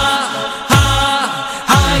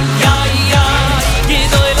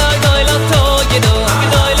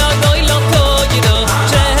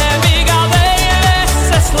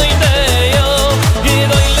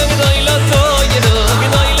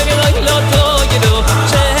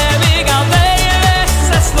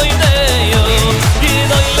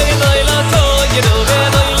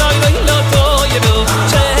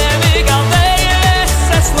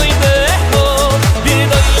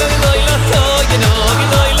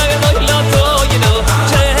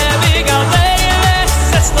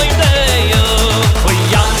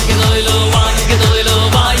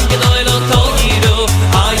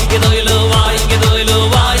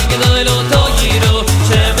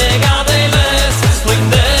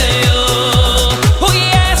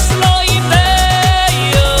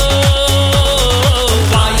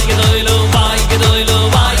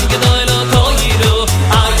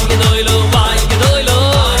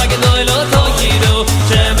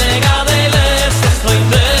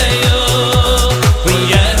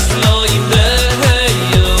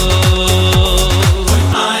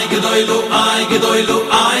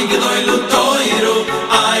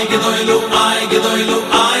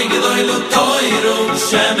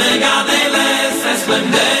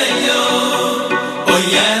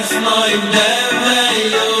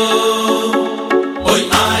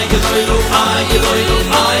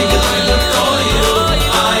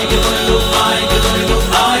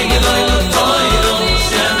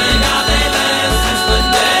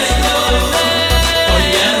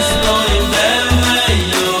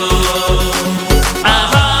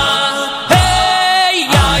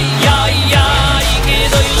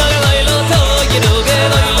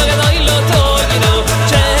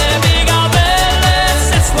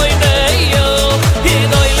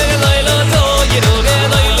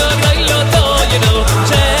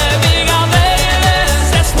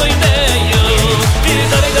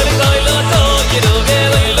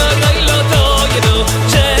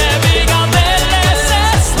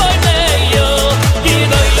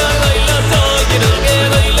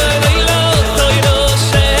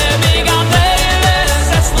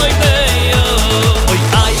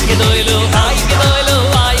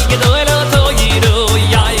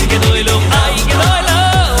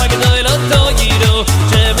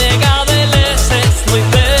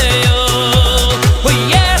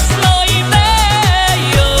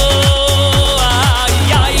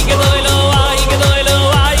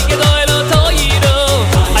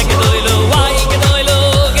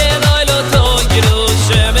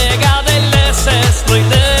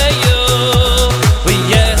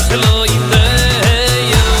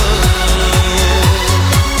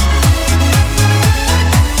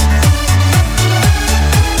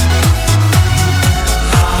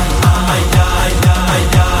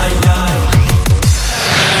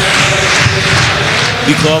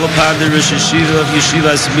 call upon the Rosh Yeshiva of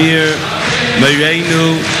Yeshivas Mir,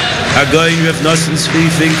 Mereinu, Hagoyin Rav Nosson Tzvi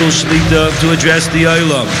Finkel Shlita, to address the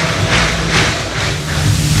Olam.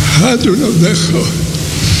 Hadron Avnecha,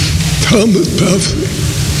 Talmud Bavli.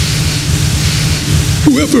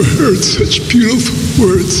 Whoever heard such beautiful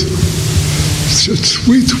words, such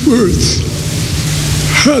sweet words?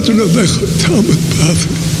 Hadron Avnecha, Talmud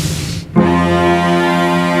Bavli.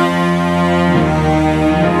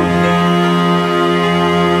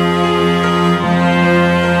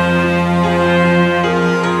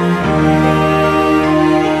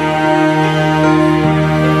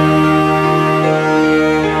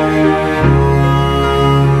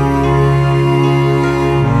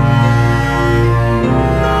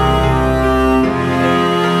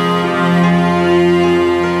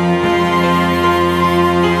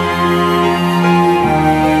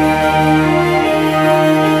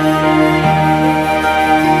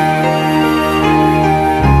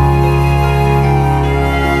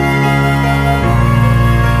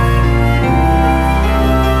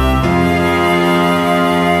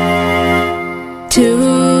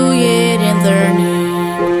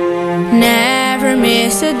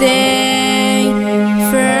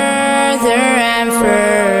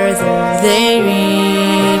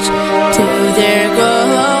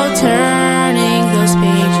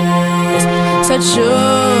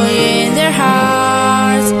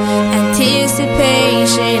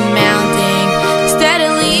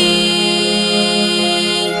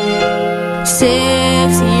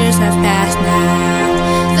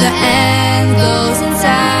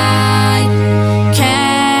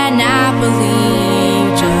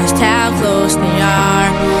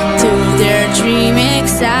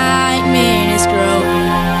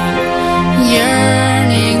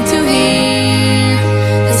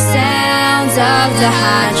 Of the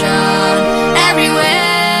Hadron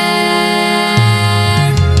everywhere.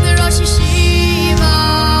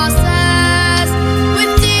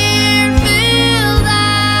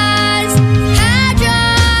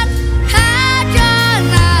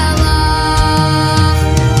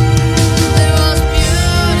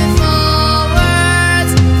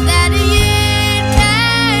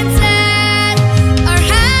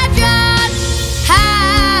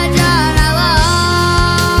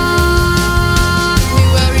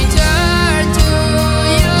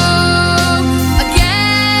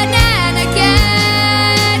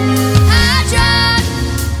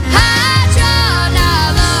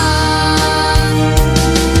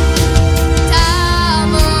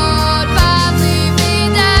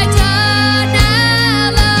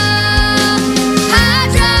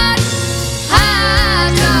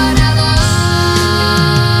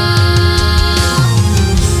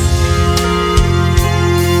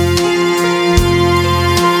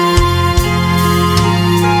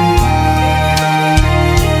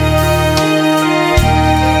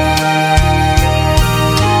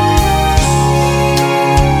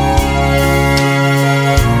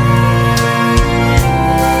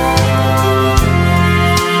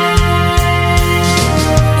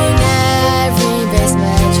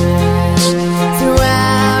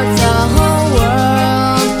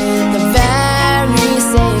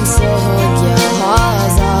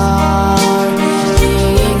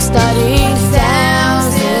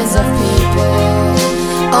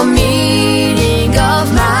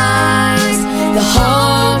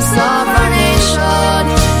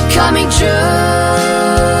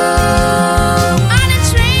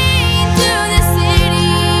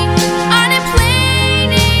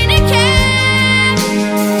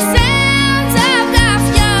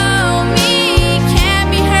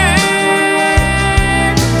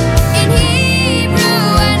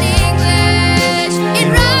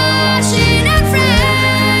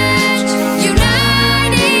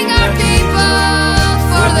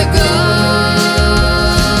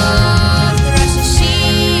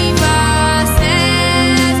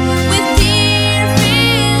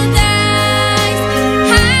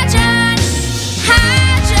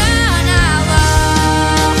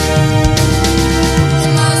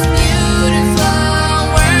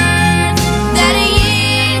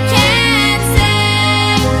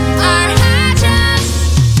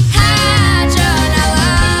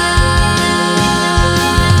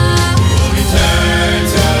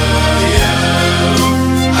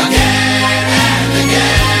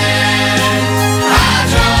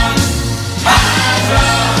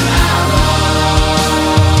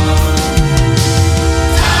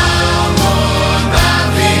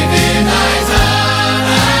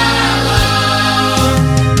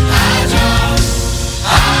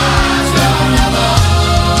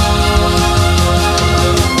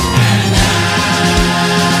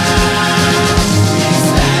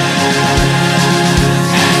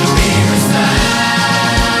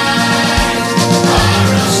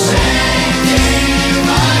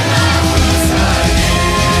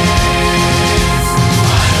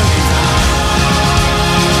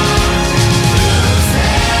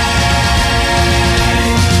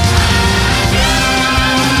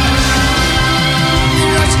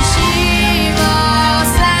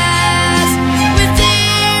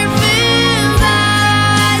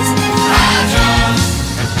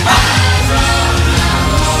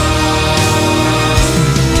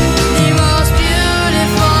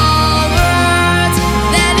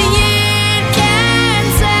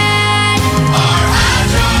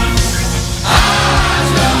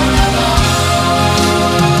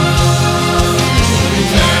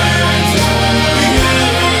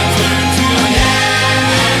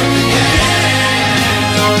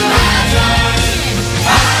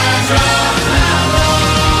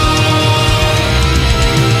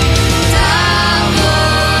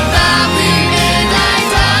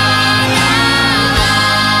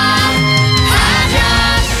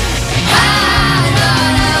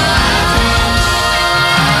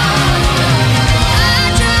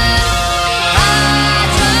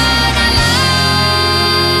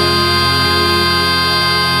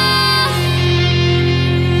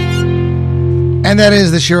 And that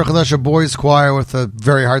is the Shir Chadasha Boys Choir with a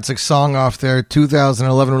very heartsick song off their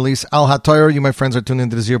 2011 release, Al HaTorah. You, my friends, are tuned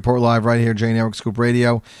into the Zierport Live right here, J Network Scoop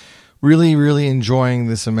Radio. Really, really enjoying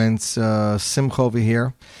this immense simcha over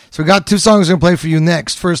here. So we got two songs we're going to play for you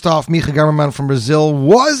next. First off, Micha Gamerman from Brazil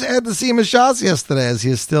was at the Sima Shas yesterday, as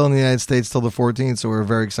he is still in the United States till the 14th, so we're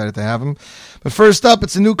very excited to have him. But first up,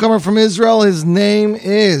 it's a newcomer from Israel. His name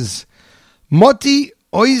is Moti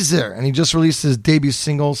Oizer, and he just released his debut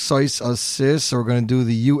single, Sois Assis. So we're going to do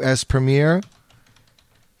the U.S. premiere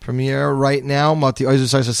right now. Moti Oizer,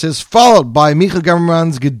 Sois Assis, followed by Micha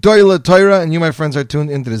Gamerman's Gedoyle Torah, and you, my friends, are tuned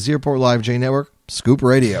into the Zierport Live J Network Scoop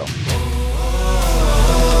Radio.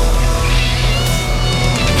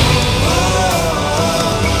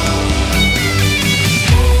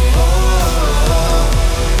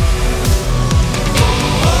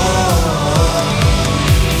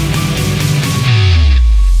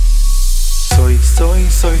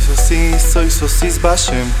 Soy sosis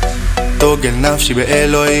bashem Togel nafshi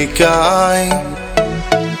be'eloi kai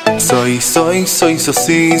Soy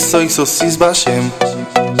sosis bashem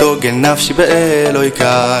Togel nafshi be'eloi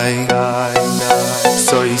kai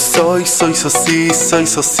Soy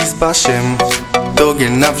sosis bashem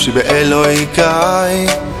Togel nafshi be'eloi kai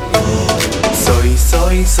Soy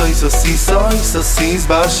sosis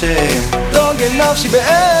bashem Togel nafshi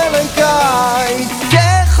be'eloi kai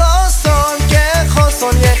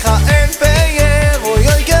Son yecha en peyer, oy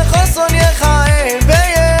oy que son yecha en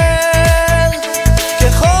peyer, que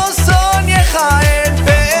son yecha en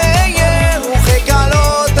peyer,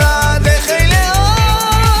 uchekalota de heileo,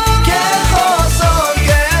 que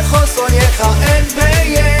son yecha en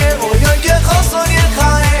peyer, oy oy que son yecha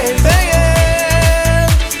en peyer,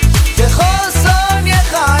 que son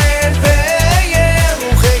yecha en peyer,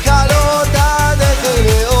 uchekalota de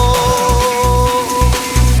heileo.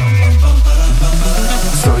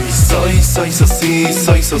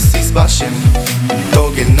 Soy sosis bashem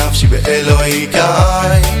Togel nafshi be'eloi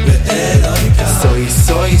kai Soy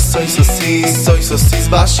sosis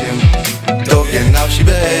bashem Togel nafshi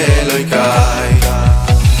be'eloi kai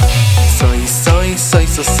Soy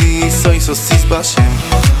sosis bashem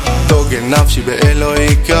Togel nafshi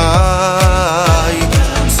be'eloi kai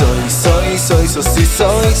Soy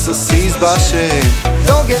sosis bashem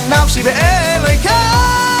Togel nafshi be'eloi kai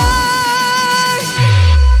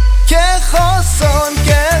Que Joson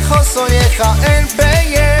yecha en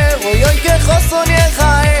peyer, oy oy que Joson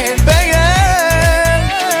yecha en peyer,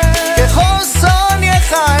 que Joson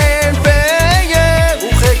yecha en peyer,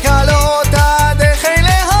 uchekalota de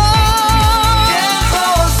heileho,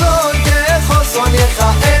 que Joson yecha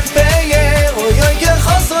en peyer, oy oy que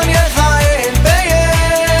Joson yecha en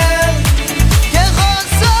peyer, que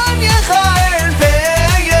Joson yecha en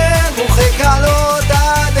peyer, uchekalota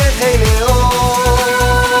de heileho.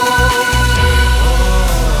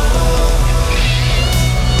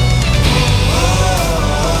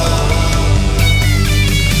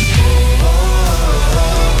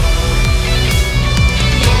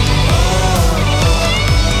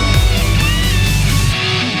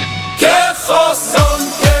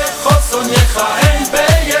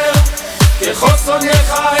 Son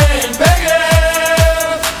yecha en peyer,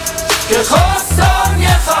 que Joson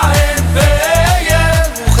yecha en peyer,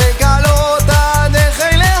 uchekalota de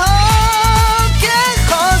heileho, que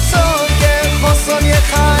Joson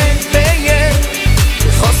yecha en peyer, que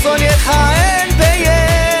Joson yecha en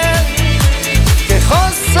peyer, que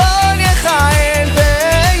Joson yecha en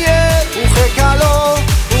peyer,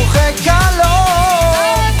 uchekalota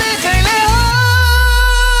de heileho.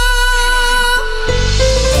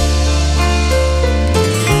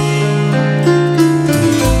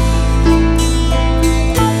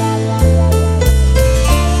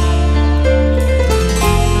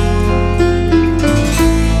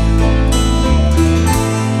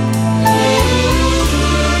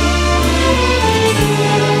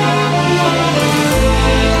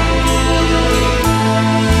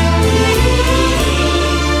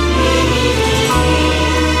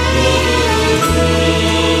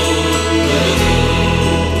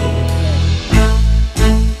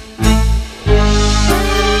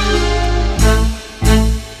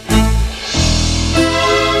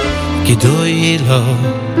 Gedoylo,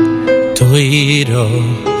 toiro,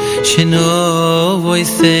 sheno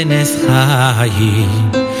voisenes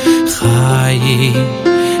chayi,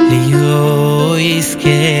 liyo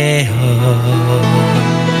iskeho.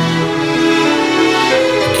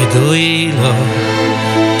 Gedoylo,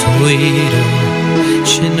 toiro,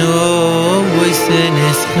 sheno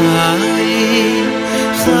voisenes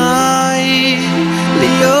chayi,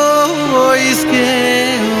 liyo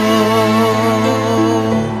iskeho.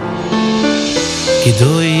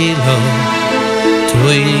 Gedoylo,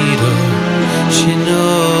 Toiro Shino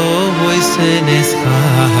Voisenes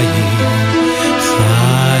Chayim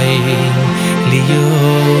Chayim Liyo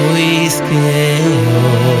Iskeo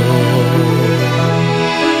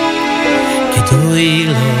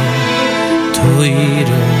Kedoilo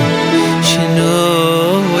Toiro Shino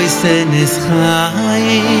Voisenes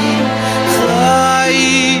Chayim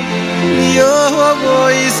Chayim Liyo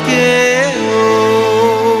Iskeo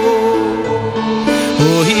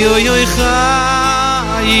Oy oy oy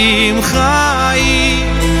Chaim Chaim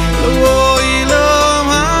Oy Lom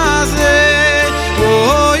Hazeh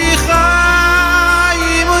Oy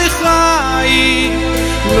Chaim Oy Chaim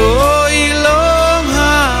Oy Lom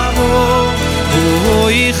Havo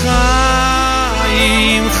Oy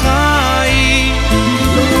Chaim Chaim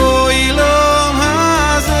Oy Lom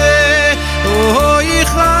Hazeh Oy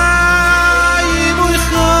Chaim Oy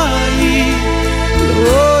Chaim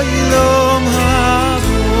Oy Lom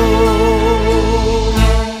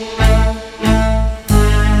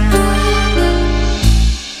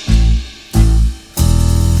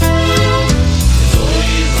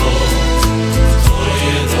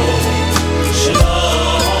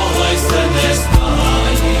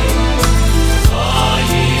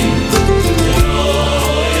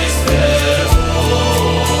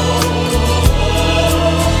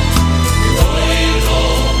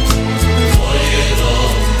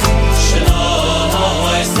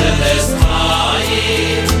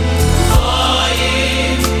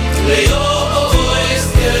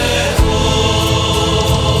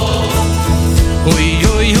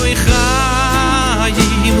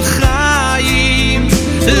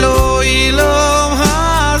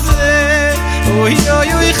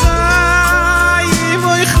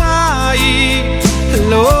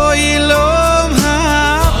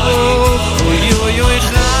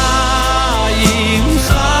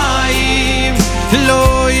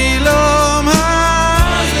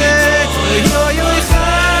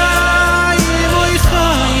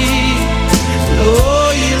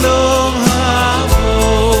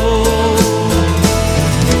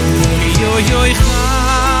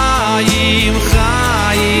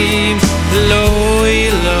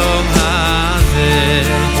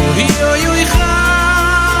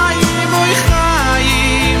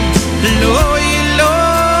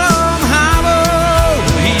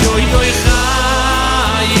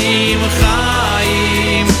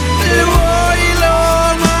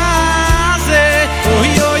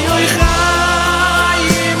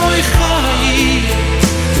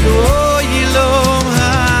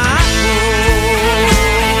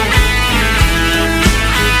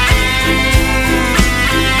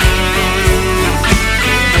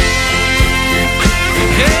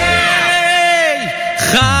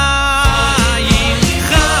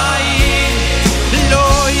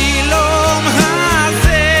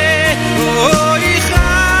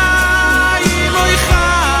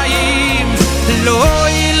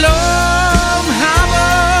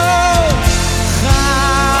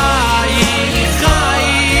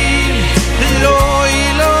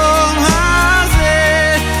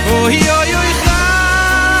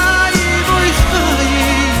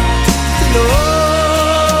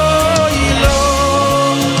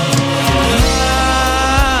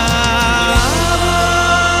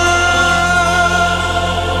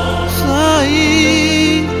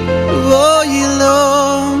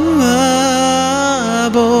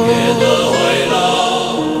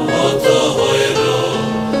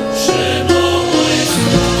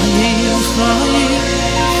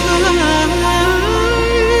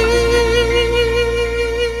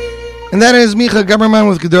And that is Micha Gamerman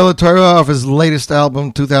with Gedolei Torah off his latest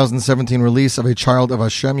album, 2017 release of A Child of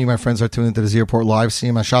Hashem. You, my friends, are tuned into the Z Report Live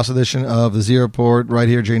CMS Shas edition of the Z Report right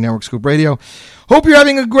here, J Network Scoop Radio. Hope you're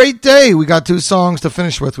having a great day. We got 2 songs to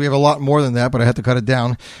finish with. We have a lot more than that, but I had to cut it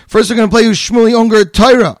down. First, we're going to play you Shmuley Unger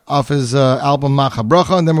Torah off his album Macha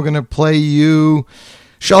Bracha, and then we're going to play you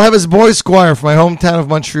Shall Have His Boy Squire from my hometown of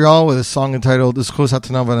Montreal with a song entitled Zchus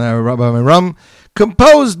HaTanav Ram,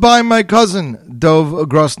 composed by my cousin Dov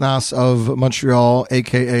Grosnas of Montreal,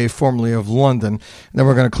 a.k.a. formerly of London. And then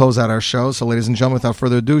we're going to close out our show. So, ladies and gentlemen, without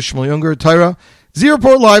further ado, Shmuley Unger Torah, Z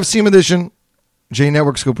Report Live, CM Edition, J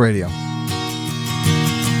Network Scoop Radio.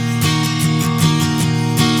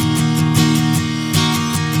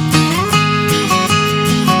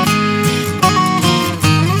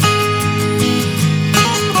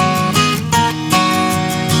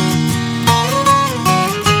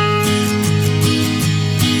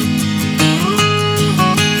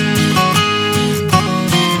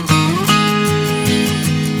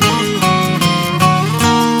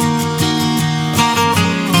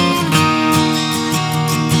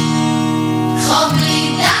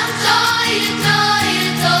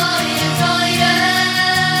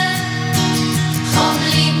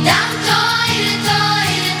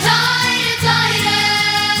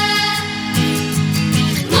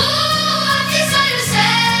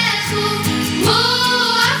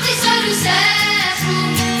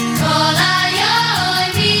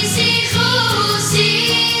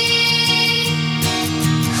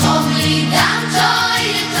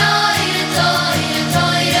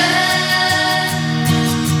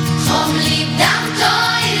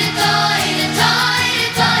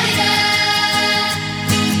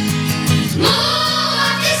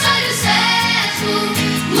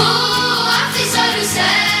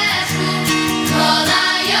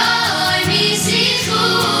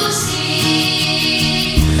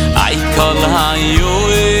 kol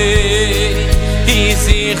hayoy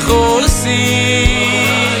isi khosi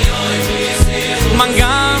mein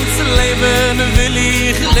ganz leben will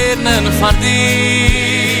ich lernen von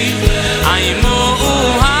dir aymo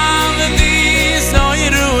have dis oy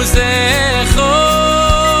ruzecho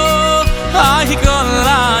ay kol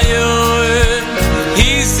hayoy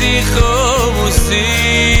isi khosi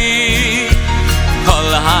kol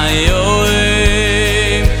hayoy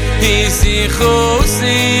isi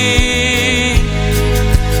khosi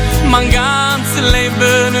mein ganz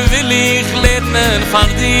leben will ich lernen von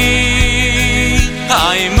dir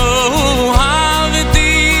aymo have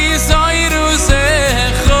dis oy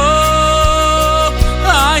ruzecho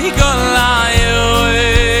ay kol hayoy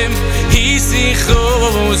isi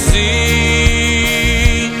khosi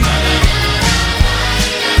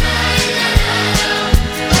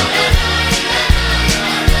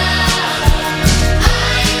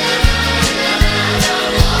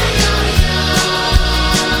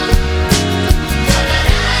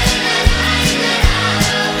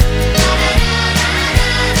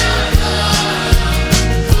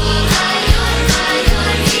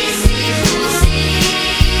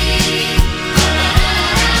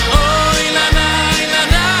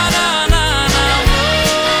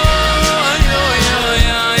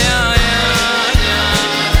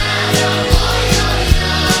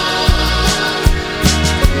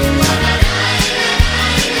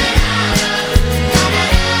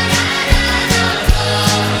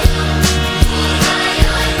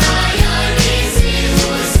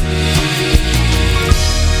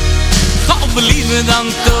dan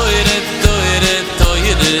toire toire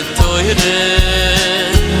toire toire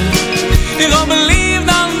I don't believe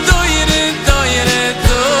dan toire toire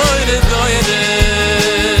toire toire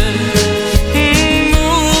mo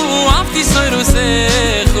afti soiru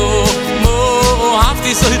secho mo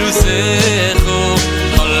afti soiru secho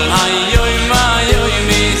ol ayoy mayoy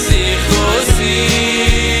mi sikhosi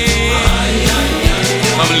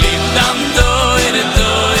I believe dan toire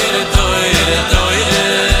toire toire toire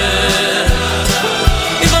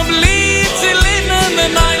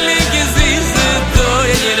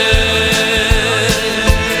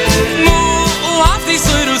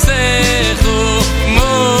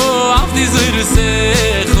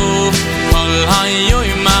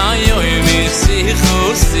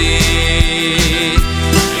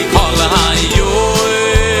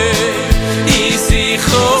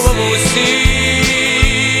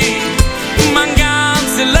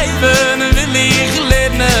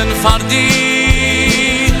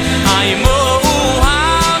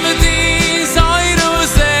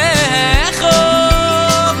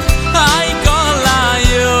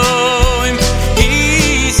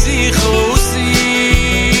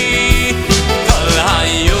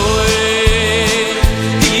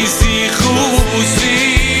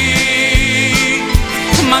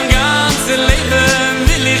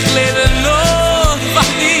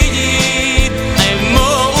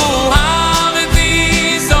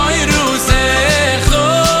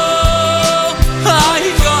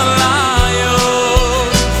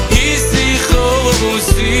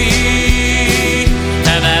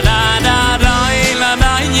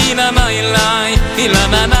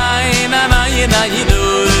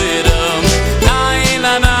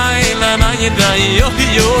yo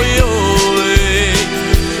yo yo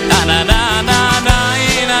na na na na na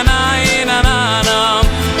na na na na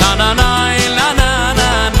na na na na na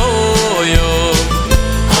mo yo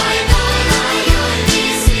ay na na yo ni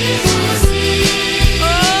si si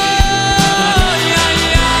ay ay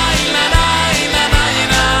ay na na na na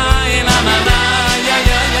na na na na ya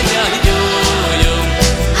ya ya yo yo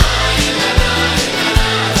ay na na na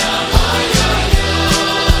yo yo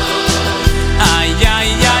ay ay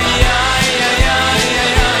ay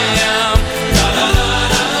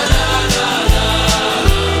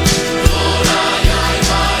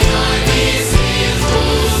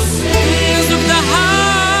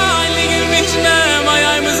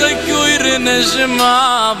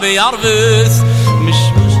نجمع بيعرفس مش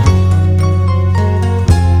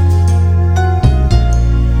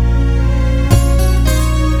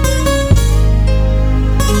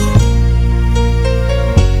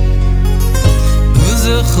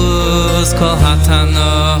زخوز كل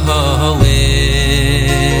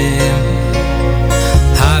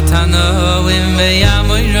هتناوين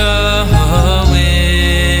بيعمروين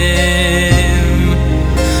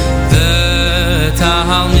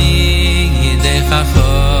ذاتهالمي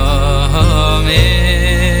خخامim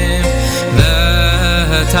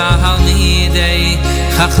v'tahalmidei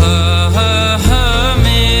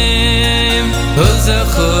chachamim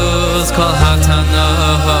u'zechuz kol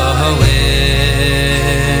hatanoim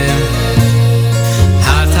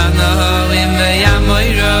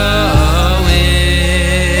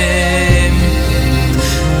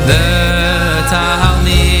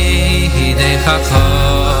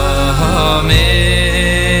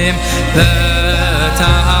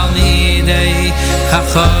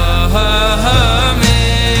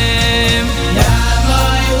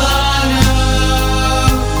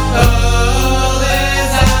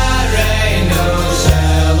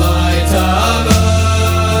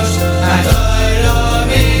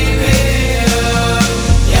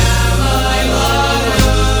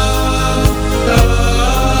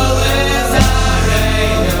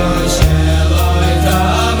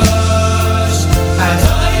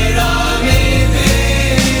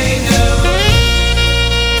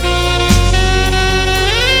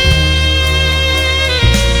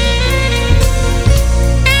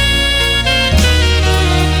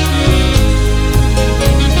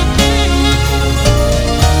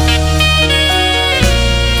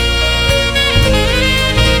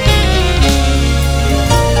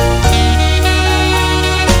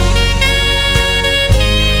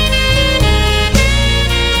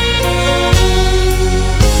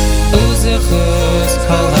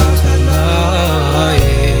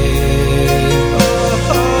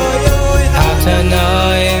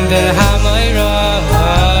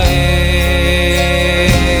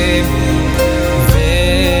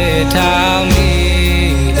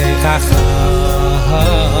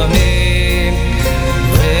Chachamim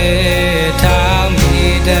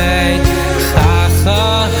V'talmidei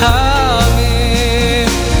Chachamim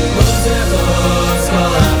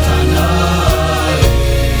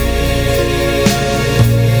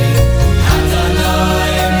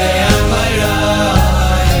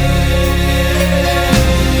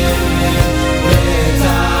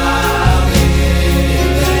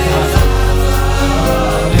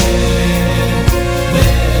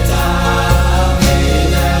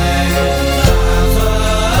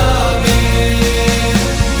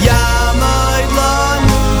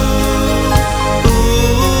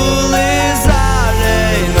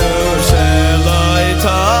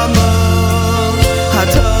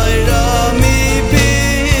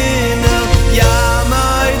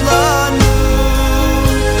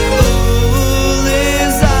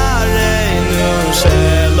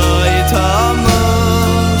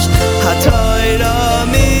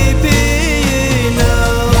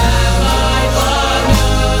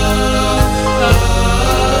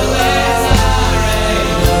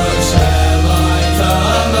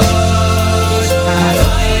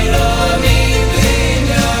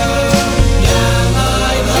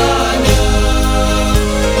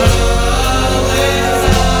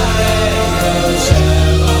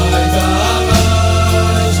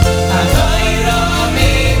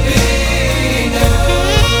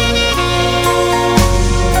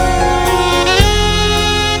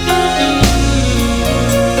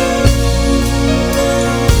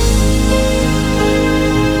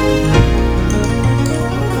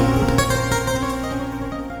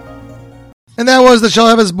And that was the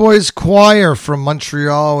Shalheves Boys Choir from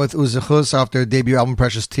Montreal with Uzechus off their debut album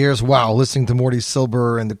Precious Tears. Wow, listening to Morty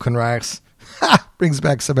Silber and the Kunraks brings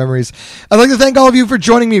back some memories. I'd like to thank all of you for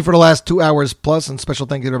joining me for the last 2 hours plus, and special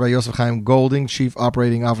thank you to Rabbi Yosef Chaim Golding, Chief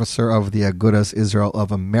Operating Officer of the Agudas Israel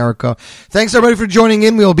of America. Thanks everybody for joining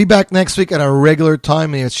in. We will be back next week at our regular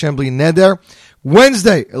time in Assembly Neder.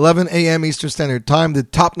 Wednesday, 11 a.m. Eastern Standard Time. The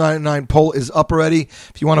Top 99 poll is up already.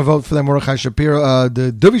 If you want to vote for the Mordechai Shapiro,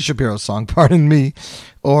 the Duvi Shapiro song, pardon me,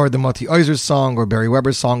 or the Moti Oizer song, or Barry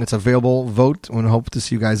Weber song, it's available. Vote, and hope to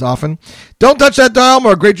see you guys often. Don't touch that dial.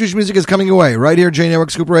 More great Jewish music is coming your way right here, J Network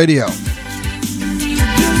Scoop Radio.